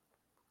me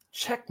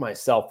check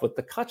myself with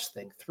the Kutch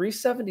thing.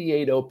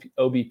 378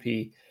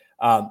 OBP.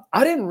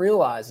 I didn't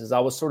realize, as I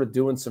was sort of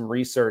doing some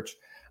research,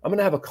 I'm going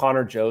to have a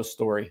Connor Joe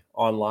story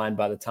online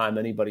by the time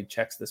anybody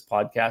checks this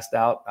podcast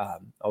out.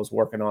 I was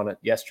working on it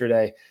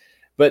yesterday.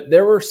 But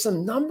there were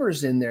some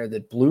numbers in there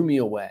that blew me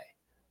away.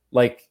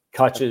 Like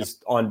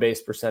Kutch's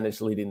on-base percentage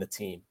leading the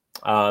team.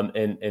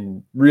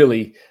 And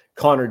really,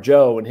 Connor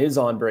Joe and his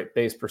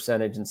on-base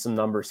percentage and some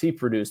numbers he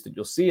produced that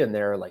you'll see in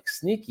there are like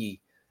sneaky,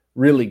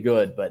 really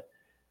good. But,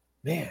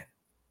 man,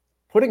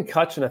 putting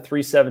Kutch in a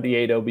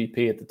 378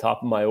 OBP at the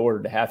top of my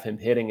order to have him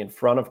hitting in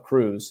front of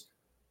Cruz,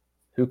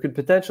 who could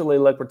potentially,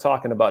 like we're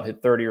talking about,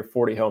 hit 30 or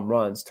 40 home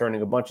runs,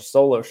 turning a bunch of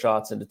solo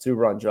shots into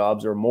 2-run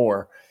jobs or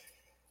more,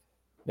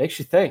 makes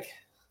you think.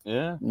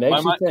 Yeah.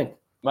 Makes you think.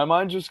 My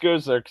mind just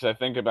goes there because I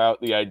think about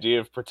the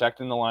idea of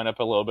protecting the lineup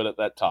a little bit at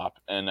that top.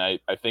 And I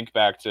think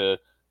back to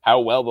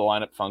how well the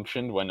lineup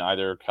functioned when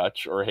either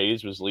Kutch or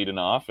Hayes was leading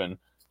off. And,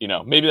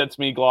 maybe that's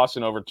me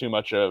glossing over too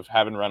much of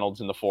having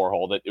Reynolds in the 4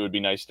 hole. That it would be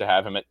nice to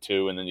have him at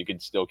 2, and then you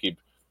could still keep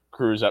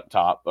Cruz up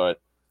top. But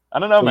I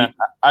don't know, man.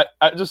 I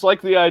just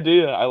like the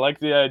idea. I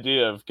like the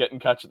idea of getting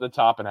Kutch at the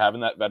top and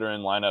having that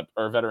veteran lineup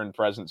or veteran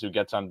presence who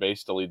gets on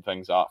base to lead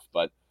things off.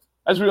 But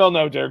as we all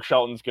know, Derek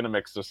Shelton's going to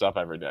mix this up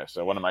every day.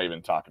 So what am I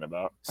even talking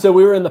about? So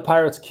we were in the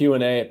Pirates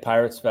Q&A at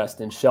Pirates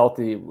Fest, and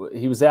Shelty,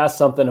 he was asked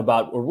something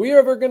about, were we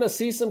ever going to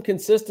see some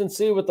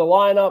consistency with the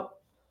lineup?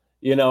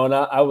 And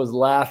I was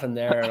laughing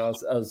there,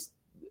 and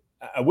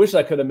I wish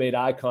I could have made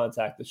eye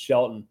contact with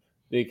Shelton,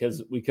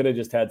 because we could have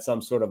just had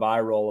some sort of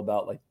eye roll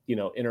about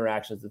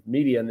interactions with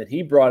media, and that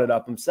he brought it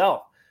up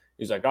himself.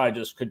 He's like, I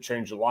just could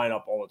change the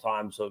lineup all the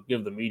time, so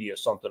give the media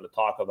something to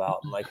talk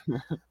about. I'm like,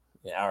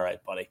 yeah, all right,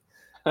 buddy.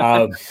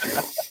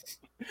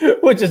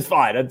 Which is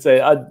fine. I'd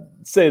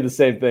say the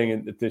same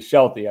thing to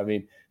Shelty. I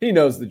mean, he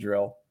knows the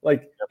drill.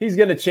 Like, he's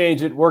going to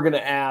change it. We're going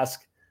to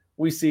ask.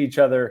 We see each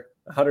other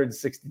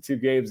 162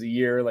 games a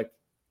year. Like,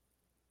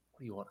 what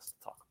do you want us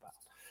to talk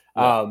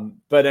about?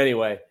 But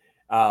anyway,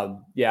 I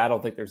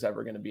don't think there's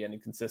ever going to be any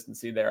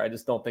consistency there. I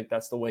just don't think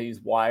that's the way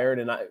he's wired.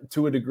 And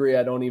to a degree,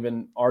 I don't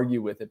even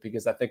argue with it,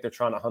 because I think they're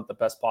trying to hunt the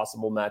best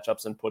possible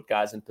matchups and put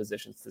guys in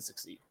positions to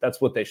succeed. That's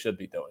what they should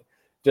be doing.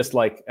 Just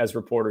like as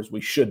reporters, we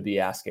should be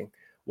asking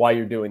why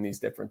you're doing these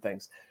different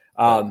things.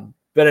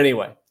 But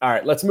anyway, all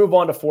right, let's move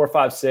on to 4,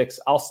 5, 6.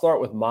 I'll start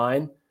with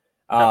mine.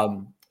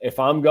 If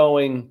I'm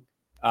going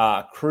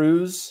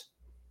Cruz,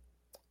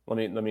 let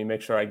me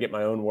make sure I get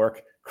my own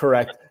work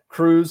correct.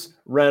 Cruz,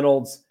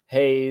 Reynolds,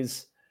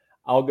 Hayes.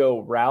 I'll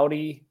go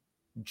Rowdy,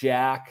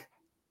 Jack,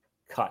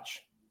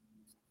 Kutch.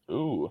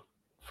 Ooh,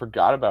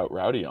 forgot about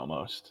Rowdy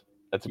almost.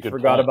 That's a good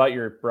point. Forgot about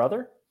your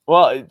brother?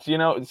 Well,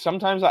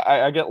 sometimes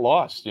I get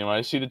lost.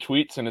 I see the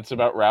tweets and it's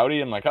about Rowdy.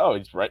 I'm like, oh,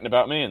 he's writing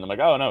about me. And I'm like,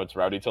 oh, no, it's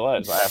Rowdy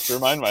Tellez. I have to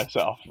remind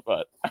myself.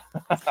 But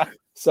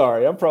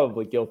sorry, I'm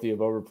probably guilty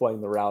of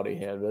overplaying the Rowdy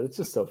hand, but it's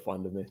just so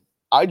fun to me.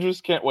 I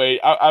just can't wait.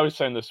 I was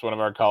saying this to one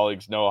of our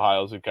colleagues, Noah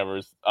Hiles, who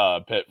covers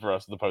Pitt for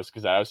us in the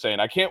Post-Gazette. I was saying,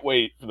 I can't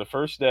wait for the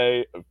first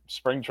day of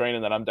spring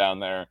training that I'm down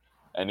there,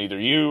 and either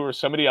you or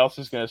somebody else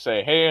is going to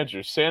say, hey,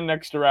 Andrew, stand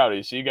next to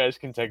Rowdy so you guys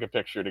can take a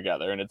picture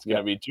together, and it's going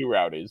to be 2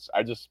 Rowdies.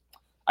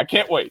 I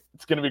can't wait.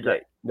 It's going to be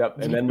great. Yep,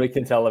 and then we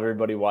can tell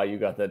everybody why you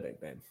got that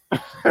nickname.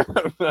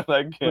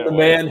 The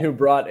man who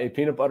brought a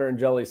peanut butter and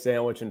jelly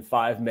sandwich and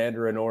 5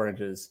 mandarin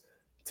oranges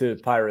to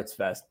Pirates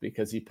Fest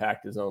because he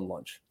packed his own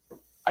lunch.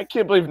 I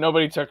can't believe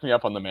nobody took me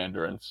up on the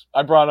mandarins.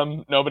 I brought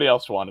them. Nobody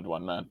else wanted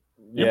one, man.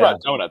 You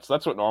brought donuts.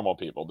 That's what normal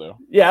people do.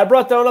 Yeah, I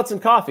brought donuts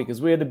and coffee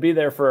because we had to be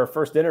there for our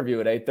first interview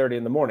at 8:30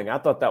 in the morning. I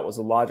thought that was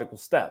a logical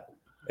step.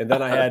 And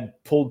then I had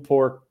pulled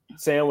pork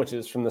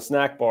sandwiches from the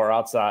snack bar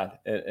outside.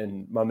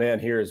 And my man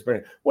here is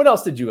bringing. What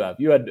else did you have?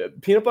 You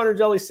had peanut butter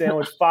jelly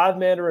sandwich, 5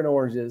 mandarin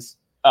oranges.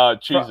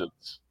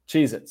 Cheez-Its.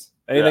 Cheez-Its.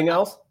 Anything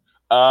else?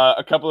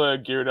 A couple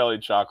of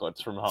Ghirardelli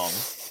chocolates from home.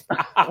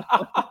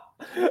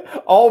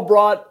 All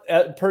brought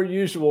per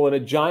usual in a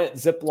giant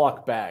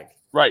Ziploc bag.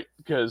 Right,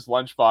 because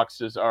lunch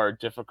boxes are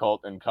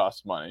difficult and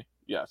cost money.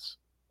 Yes.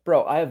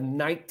 Bro, I have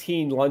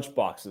 19 lunch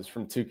boxes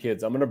from 2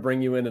 kids. I'm going to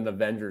bring you in an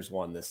Avengers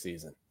one this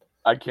season.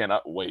 I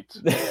cannot wait.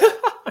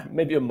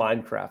 Maybe a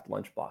Minecraft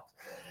lunchbox.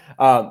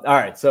 All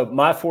right, so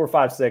my 4,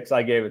 5, 6,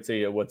 I gave it to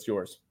you. What's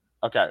yours?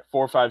 Okay,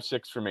 4, 5,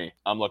 6 for me.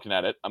 I'm looking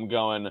at it. I'm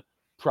going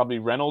probably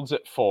Reynolds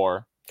at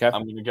 4. Okay.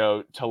 I'm going to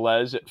go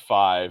Tellez at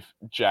 5,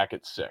 Jack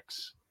at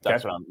 6.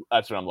 That's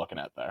what I'm looking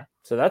at there.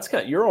 So that's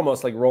you're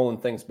almost like rolling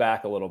things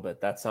back a little bit.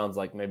 That sounds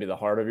like maybe the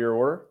heart of your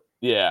order.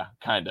 Yeah,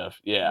 kind of.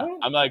 Yeah.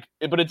 I'm like,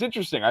 but it's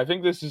interesting. I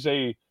think this is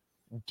a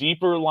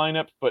deeper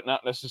lineup, but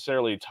not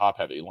necessarily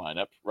top-heavy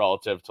lineup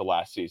relative to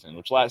last season,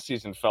 which last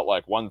season felt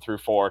like 1 through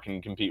 4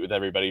 can compete with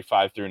everybody,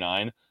 5 through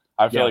 9.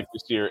 I feel like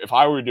this year, if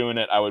I were doing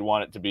it, I would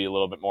want it to be a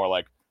little bit more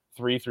like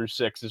 3 through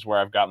 6 is where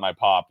I've got my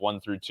pop.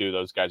 1 through 2,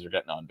 those guys are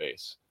getting on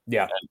base.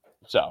 Yeah. And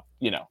so,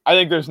 I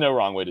think there's no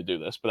wrong way to do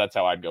this, but that's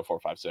how I'd go 4,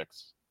 5,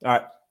 6. All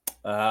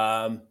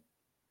right.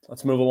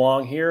 Let's move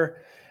along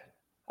here.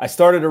 I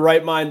started to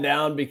write mine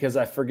down because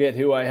I forget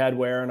who I had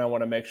where, and I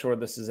want to make sure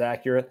this is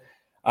accurate.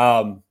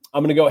 I'm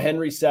going to go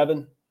Henry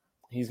 7.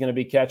 He's going to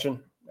be catching,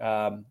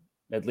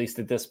 at least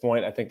at this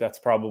point. I think that's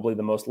probably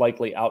the most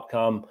likely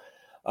outcome.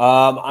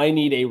 I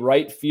need a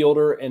right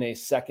fielder and a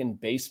second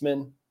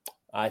baseman.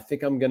 I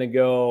think I'm going to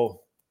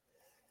go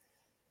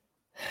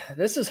 –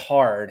 this is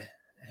hard,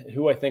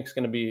 who I think is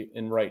going to be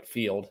in right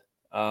field.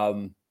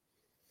 It's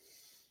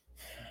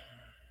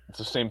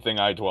the same thing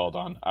I dwelled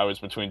on. I was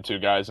between 2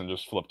 guys and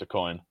just flipped a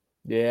coin.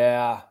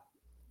 Yeah.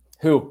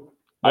 Who?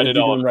 I did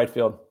all in right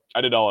field.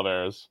 I did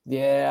Olivares.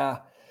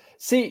 Yeah.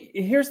 See,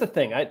 here's the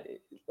thing.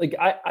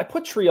 I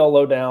put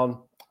Triolo down.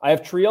 I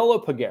have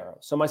Triolo Peguero.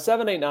 So my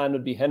 7, 8, 9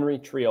 would be Henry,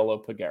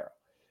 Triolo, Peguero.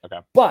 Okay.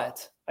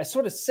 But I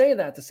sort of say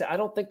that to say I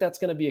don't think that's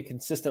going to be a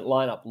consistent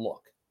lineup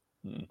look.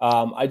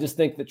 I just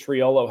think that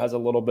Triolo has a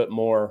little bit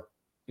more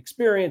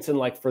experience, and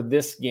like for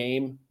this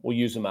game, we'll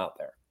use him out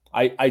there.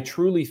 I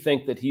truly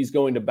think that he's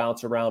going to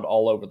bounce around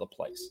all over the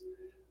place.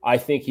 I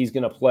think he's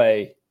going to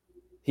play.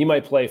 He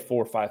might play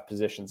 4 or 5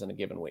 positions in a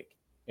given week,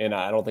 and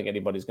I don't think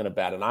anybody's going to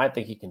bat an eye. I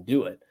think he can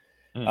do it.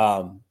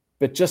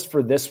 But just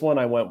for this one,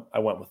 I went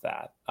with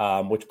that,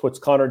 which puts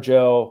Connor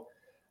Joe,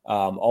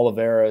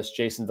 Olivares,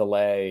 Jason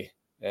DeLay,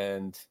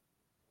 and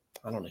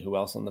I don't know who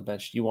else on the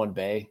bench. Yuan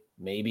Bay,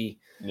 maybe.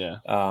 Yeah.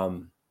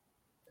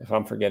 If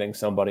I'm forgetting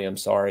somebody, I'm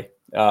sorry.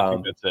 I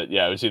think that's it.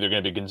 Yeah, it was either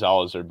going to be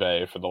Gonzalez or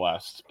Bay for the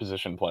last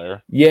position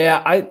player.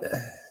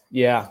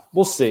 Yeah,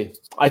 we'll see.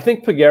 I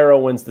think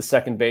Peguero wins the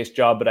second base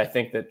job, but I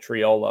think that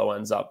Triolo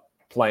ends up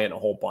playing a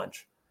whole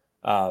bunch.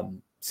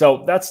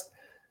 So that's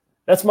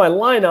my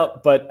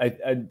lineup, but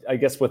I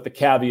guess with the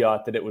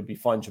caveat that it would be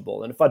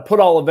fungible. And if I'd put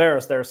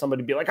Olivares there,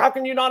 somebody would be like, how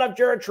can you not have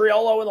Jared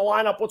Triolo in the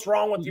lineup? What's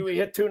wrong with you? He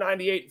hit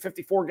 298 in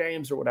 54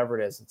 games or whatever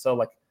it is. And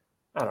so, I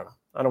don't know.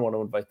 I don't want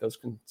to invite those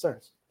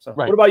concerns. So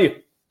What about you?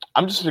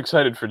 I'm just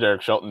excited for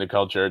Derek Shelton to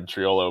call Jared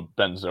Triolo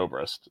Ben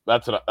Zobrist.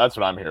 That's what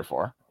I'm here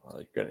for.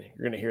 Well, you're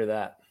gonna hear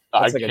that.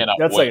 That's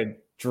like a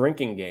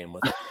drinking game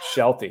with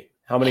Shelty.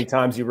 How many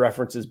times he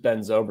references Ben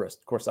Zobrist?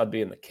 Of course, I'd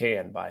be in the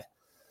can by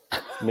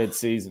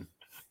mid-season.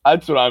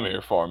 That's what I'm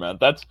here for, man.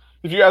 That's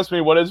if you ask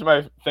me what is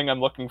my thing I'm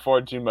looking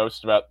forward to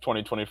most about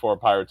 2024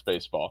 Pirates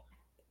baseball,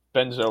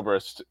 Ben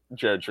Zobrist,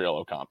 Jared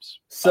Triolo comps.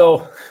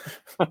 So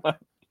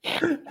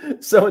in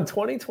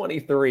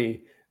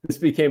 2023, this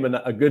became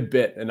a good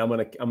bit, and I'm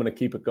gonna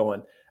keep it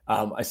going.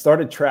 I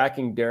started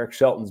tracking Derek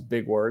Shelton's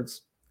big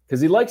words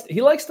because he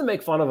likes to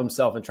make fun of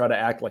himself and try to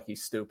act like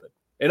he's stupid.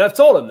 And I've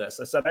told him this.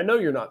 I said, I know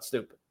you're not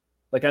stupid.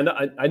 Like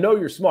I know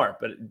you're smart,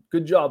 but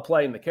good job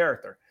playing the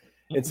character.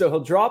 And so he'll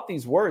drop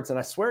these words, and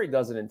I swear he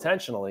does it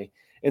intentionally.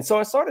 And so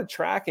I started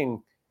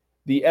tracking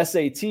the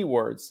SAT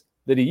words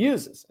that he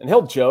uses, and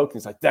he'll joke.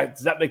 He's like,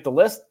 does that make the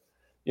list?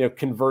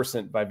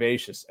 Conversant,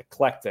 vivacious,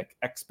 eclectic,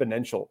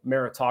 exponential,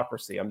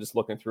 meritocracy. I'm just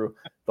looking through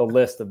the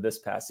list of this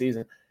past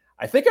season.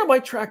 I think I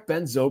might track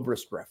Ben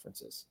Zobrist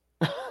references.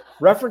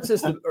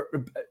 References to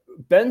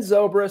Ben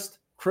Zobrist,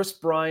 Chris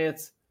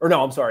Bryant, or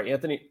no, I'm sorry,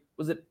 Anthony.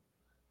 Was it?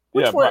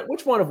 Which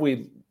one have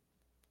we?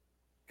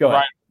 Go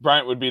ahead.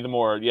 Bryant would be the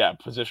more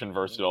position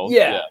versatile.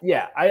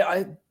 Yeah.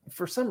 I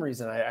for some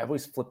reason I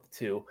always flip the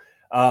two,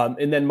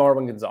 and then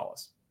Marvin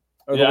Gonzalez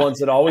are the ones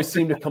that always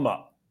seem to come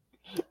up.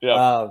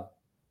 Yeah.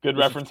 Good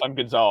reference on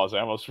Gonzalez. I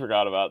almost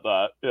forgot about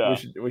that. Yeah.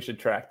 We should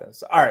track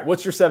those. All right.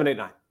 What's your 7, 8,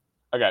 9?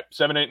 Okay.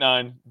 7, 8,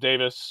 9,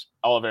 Davis,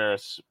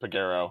 Olivares,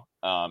 Peguero.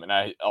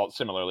 And I'll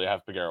similarly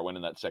have Peguero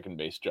winning that second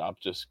base job,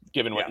 just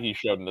given what he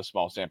showed in the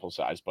small sample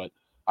size. But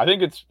I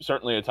think it's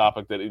certainly a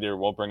topic that either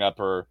we'll bring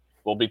up or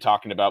we'll be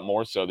talking about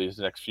more so these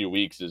next few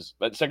weeks. Is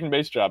that second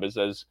base job is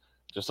as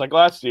just like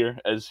last year,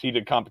 as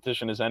heated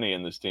competition as any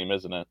in this team,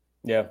 isn't it?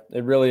 Yeah,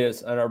 it really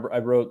is. And I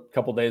wrote a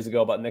couple days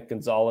ago about Nick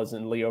Gonzalez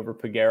and Liover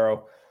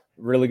Peguero.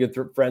 Really good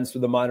friends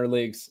through the minor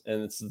leagues,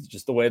 and it's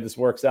just the way this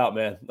works out,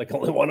 man. Like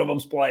only one of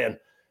them's playing.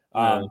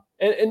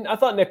 And I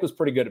thought Nick was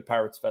pretty good at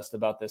Pirates Fest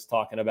about this,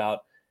 talking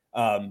about,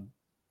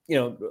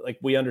 like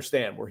we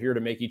understand we're here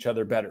to make each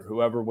other better.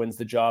 Whoever wins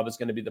the job is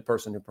going to be the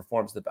person who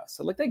performs the best.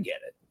 So like they get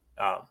it.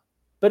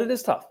 But it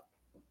is tough.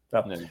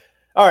 So,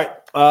 all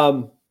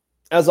right.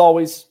 As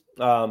always,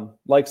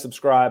 like,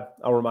 subscribe.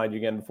 I'll remind you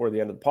again before the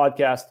end of the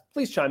podcast.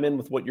 Please chime in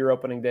with what your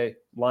opening day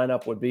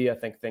lineup would be. I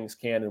think things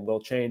can and will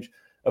change.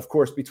 Of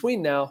course,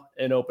 between now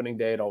and opening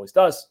day, it always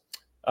does.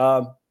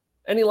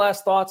 Any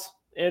last thoughts,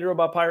 Andrew,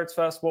 about Pirates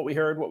Fest, what we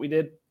heard, what we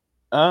did?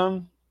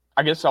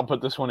 I guess I'll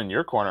put this one in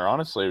your corner,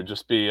 honestly. It would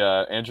just be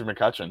Andrew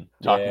McCutchen,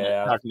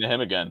 talking to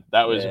him again.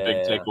 That was a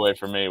big takeaway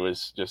for me,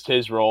 was just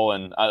his role.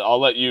 And I'll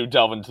let you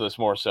delve into this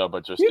more so,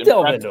 but just you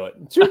delve into it.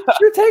 It's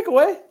your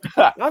takeaway.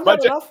 I've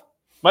got enough.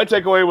 My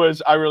takeaway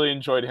was I really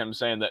enjoyed him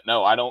saying that,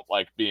 no, I don't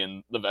like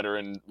being the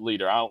veteran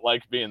leader. I don't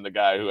like being the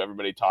guy who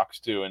everybody talks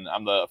to, and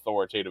I'm the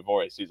authoritative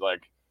voice. He's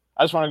like,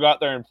 I just want to go out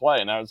there and play.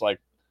 And I was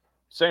like,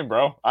 same,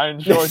 bro. I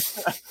enjoyed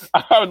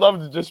I would love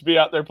to just be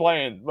out there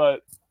playing,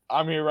 but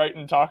I'm here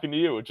writing and talking to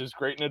you, which is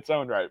great in its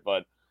own right.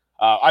 But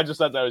I just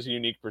thought that was a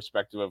unique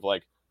perspective of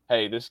like,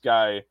 hey, this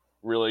guy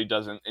really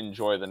doesn't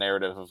enjoy the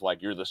narrative of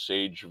like, you're the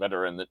sage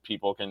veteran that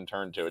people can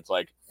turn to. It's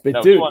like, but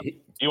no, dude,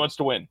 he wants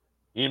to win.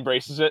 He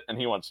embraces it, and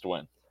he wants to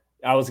win.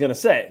 I was going to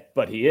say,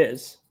 but he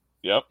is.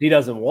 Yep. He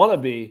doesn't want to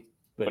be,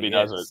 but he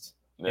does is.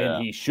 it. Yeah.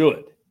 And he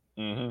should.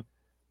 Mm-hmm.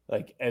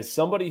 Like, as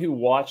somebody who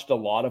watched a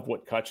lot of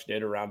what Kutch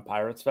did around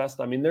Pirates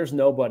Fest, I mean, there's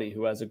nobody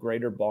who has a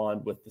greater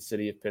bond with the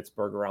city of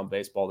Pittsburgh around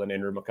baseball than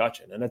Andrew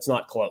McCutchen, and it's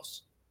not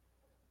close.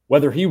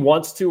 Whether he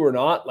wants to or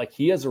not, like,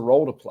 he has a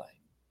role to play,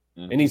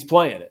 and he's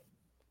playing it.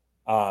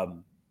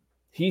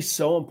 He's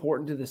so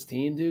important to this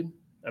team, dude.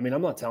 I mean,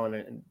 I'm not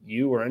telling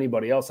you or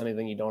anybody else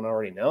anything you don't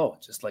already know.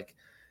 It's just like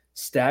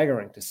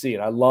staggering to see it.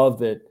 I love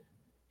that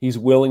he's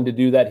willing to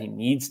do that. He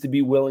needs to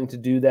be willing to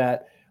do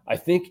that. I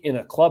think in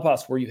a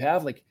clubhouse where you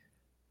have like,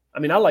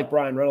 I mean, I like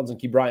Brian Reynolds and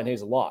Key Brian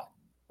Hayes a lot.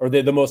 Are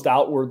they the most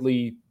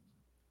outwardly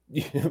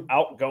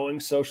outgoing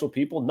social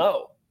people?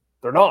 No,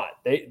 they're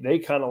not.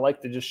 They kind of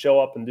like to just show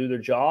up and do their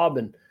job.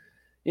 And,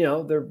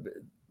 they're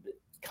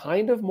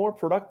kind of more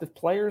productive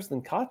players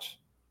than Kutch.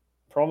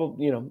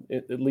 Probably,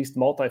 at least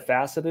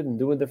multifaceted and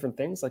doing different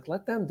things. Like,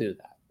 let them do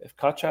that. If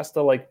Kutch has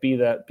to like be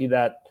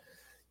that,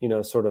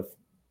 sort of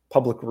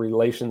public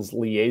relations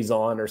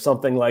liaison or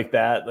something like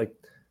that, like,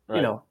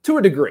 right. To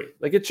a degree,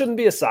 like it shouldn't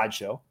be a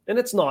sideshow, and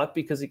it's not,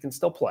 because he can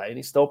still play and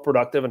he's still a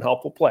productive and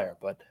helpful player.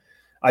 But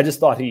I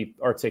just thought he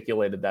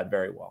articulated that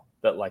very well,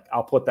 that like,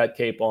 I'll put that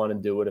cape on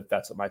and do it if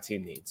that's what my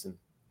team needs. And,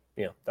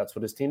 that's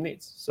what his team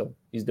needs. So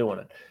he's doing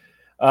it.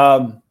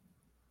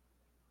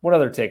 What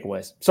other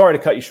takeaways? Sorry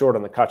to cut you short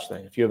on the Kutch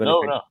thing. If you have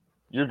anything. No,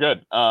 you're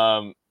good.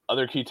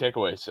 Other key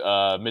takeaways.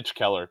 Mitch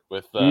Keller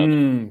with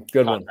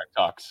good contract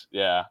talks.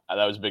 Yeah,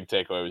 that was a big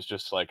takeaway. It was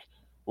just like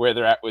where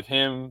they're at with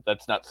him.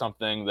 That's not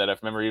something that,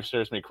 if memory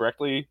serves me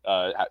correctly,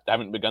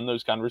 haven't begun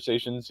those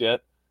conversations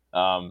yet.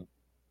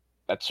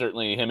 That's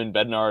certainly him and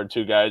Bednar,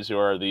 two guys who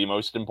are the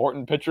most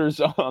important pitchers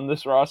on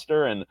this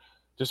roster, and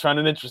just found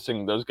it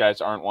interesting. Those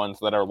guys aren't ones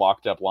that are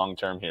locked up long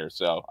term here.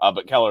 So,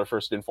 but Keller,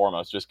 first and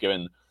foremost, just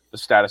given the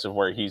status of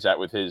where he's at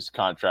with his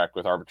contract,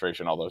 with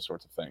arbitration, all those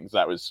sorts of things.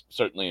 That was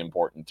certainly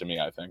important to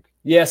me, I think.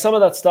 Yeah, some of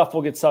that stuff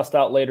will get sussed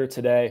out later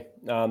today.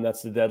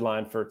 That's the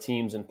deadline for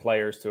teams and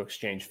players to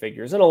exchange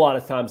figures. And a lot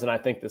of times, and I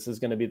think this is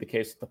going to be the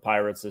case with the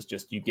Pirates, is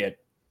just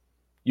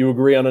you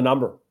agree on a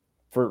number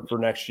for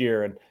next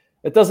year. And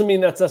it doesn't mean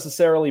that's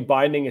necessarily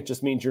binding. It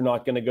just means you're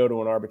not going to go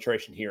to an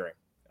arbitration hearing.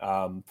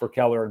 For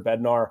Keller and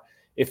Bednar,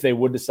 if they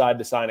would decide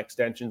to sign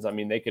extensions, I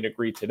mean, they could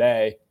agree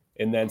today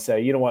and then say,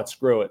 you know what,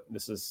 screw it.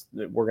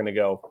 We're going to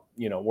go,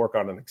 work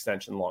on an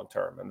extension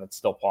long-term, and that's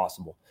still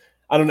possible.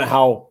 I don't know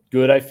how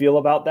good I feel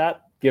about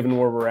that, given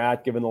where we're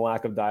at, given the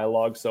lack of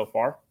dialogue so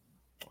far.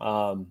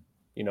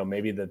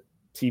 Maybe the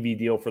TV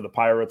deal for the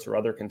Pirates or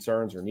other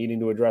concerns or needing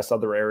to address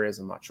other areas.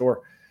 I'm not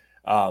sure.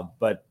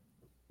 But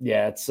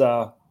yeah, it's,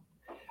 I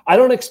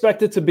don't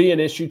expect it to be an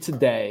issue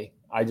today.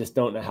 I just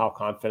don't know how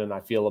confident I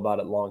feel about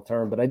it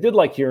long-term, but I did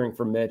like hearing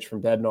from Mitch,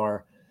 from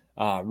Bednar,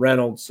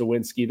 Reynolds,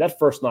 Sawinski. That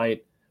first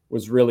night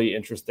was really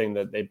interesting,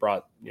 that they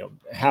brought,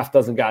 a half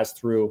dozen guys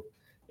through,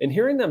 and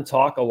hearing them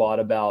talk a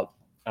lot about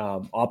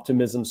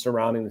optimism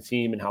surrounding the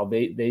team and how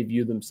they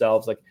view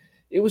themselves. Like,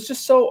 it was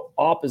just so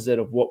opposite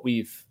of what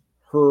we've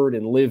heard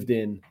and lived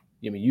in.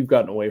 I mean, you've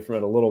gotten away from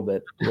it a little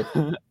bit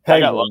with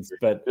Penguins,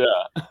 but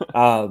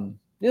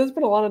there's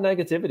been a lot of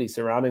negativity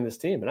surrounding this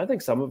team, and I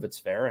think some of it's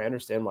fair. I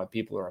understand why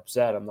people are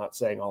upset. I'm not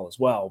saying all is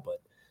well, but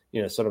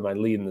sort of my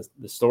lead in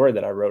the story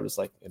that I wrote is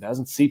like, it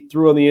hasn't seeped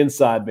through on the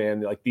inside,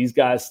 man. Like, these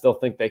guys still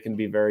think they can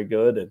be very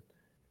good, and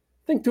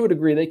I think to a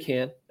degree they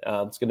can.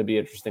 It's going to be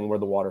interesting where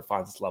the water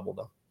finds its level,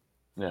 though.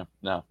 Yeah,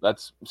 no,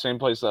 that's the same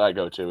place that I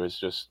go to. Is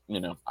just,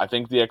 I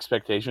think the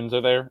expectations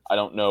are there. I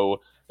don't know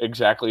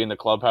exactly in the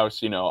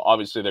clubhouse,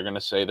 obviously they're going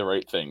to say the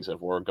right things. If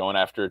we're going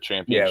after a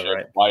championship,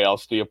 right. Why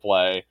else do you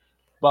play?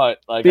 But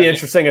like, it'd be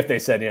interesting if they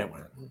said, yeah,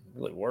 we're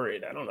really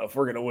worried. I don't know if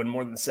we're going to win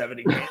more than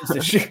 70 games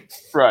this year.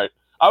 Right.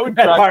 I would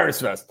at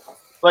Pirates Fest.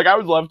 Like, I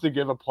would love to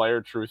give a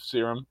player truth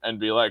serum and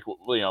be like,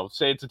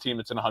 say it's a team,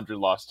 it's an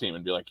 100-loss team,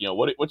 and be like,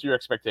 what's your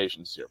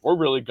expectations here? We're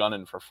really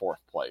gunning for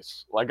 4th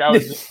place. Like, I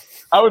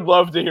would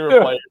love to hear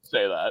a player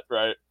say that,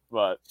 right?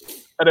 But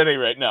at any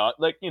rate, no,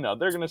 like, they're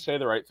going to say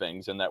the right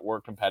things and that we're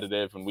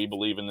competitive and we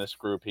believe in this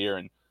group here.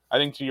 And I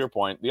think to your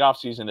point, the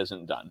offseason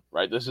isn't done,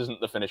 right? This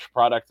isn't the finished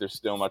product. There's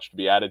still much to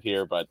be added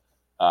here, but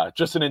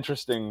just an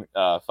interesting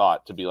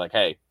thought to be like,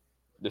 hey,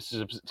 this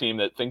is a team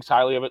that thinks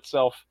highly of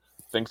itself,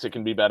 thinks it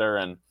can be better,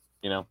 and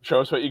show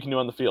us what you can do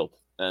on the field,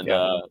 and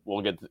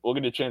we'll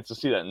get a chance to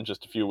see that in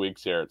just a few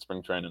weeks here at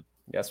spring training.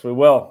 Yes, we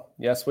will.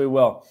 Yes, we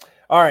will.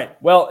 All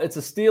right. Well, it's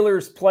a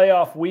Steelers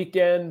playoff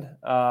weekend.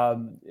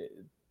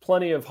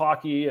 Plenty of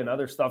hockey and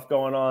other stuff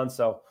going on.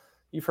 So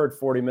you've heard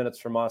 40 minutes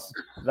from us.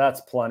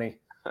 That's plenty.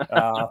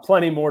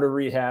 Plenty more to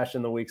rehash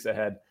in the weeks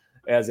ahead,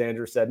 as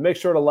Andrew said. Make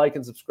sure to like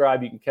and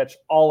subscribe. You can catch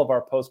all of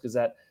our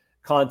Post-Gazette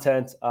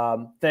content.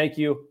 Thank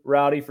you,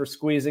 Rowdy, for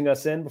squeezing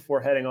us in before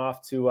heading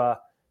off to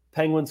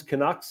Penguins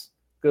Canucks.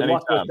 Good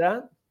luck with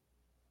that.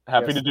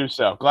 Happy to do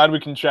so. Glad we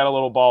can chat a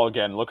little ball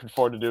again. Looking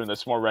forward to doing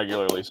this more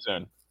regularly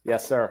soon.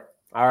 Yes, sir.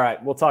 All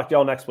right. We'll talk to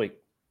y'all next week.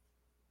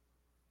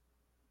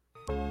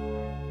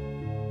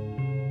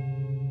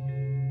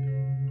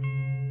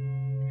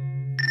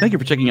 Thank you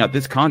for checking out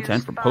this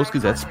content from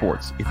Post-Gazette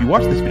Sports. If you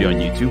watch this video on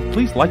YouTube,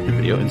 please like the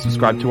video and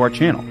subscribe to our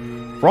channel.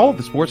 For all of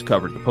the sports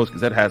coverage the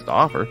Post-Gazette has to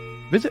offer,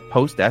 visit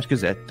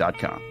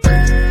post-gazette.com.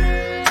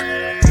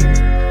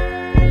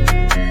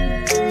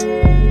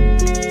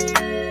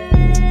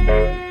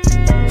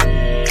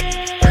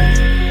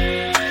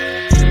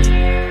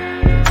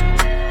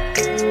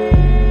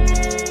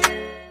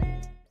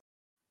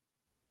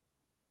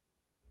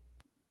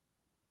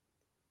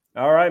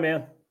 All right,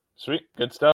 man. Sweet. Good stuff.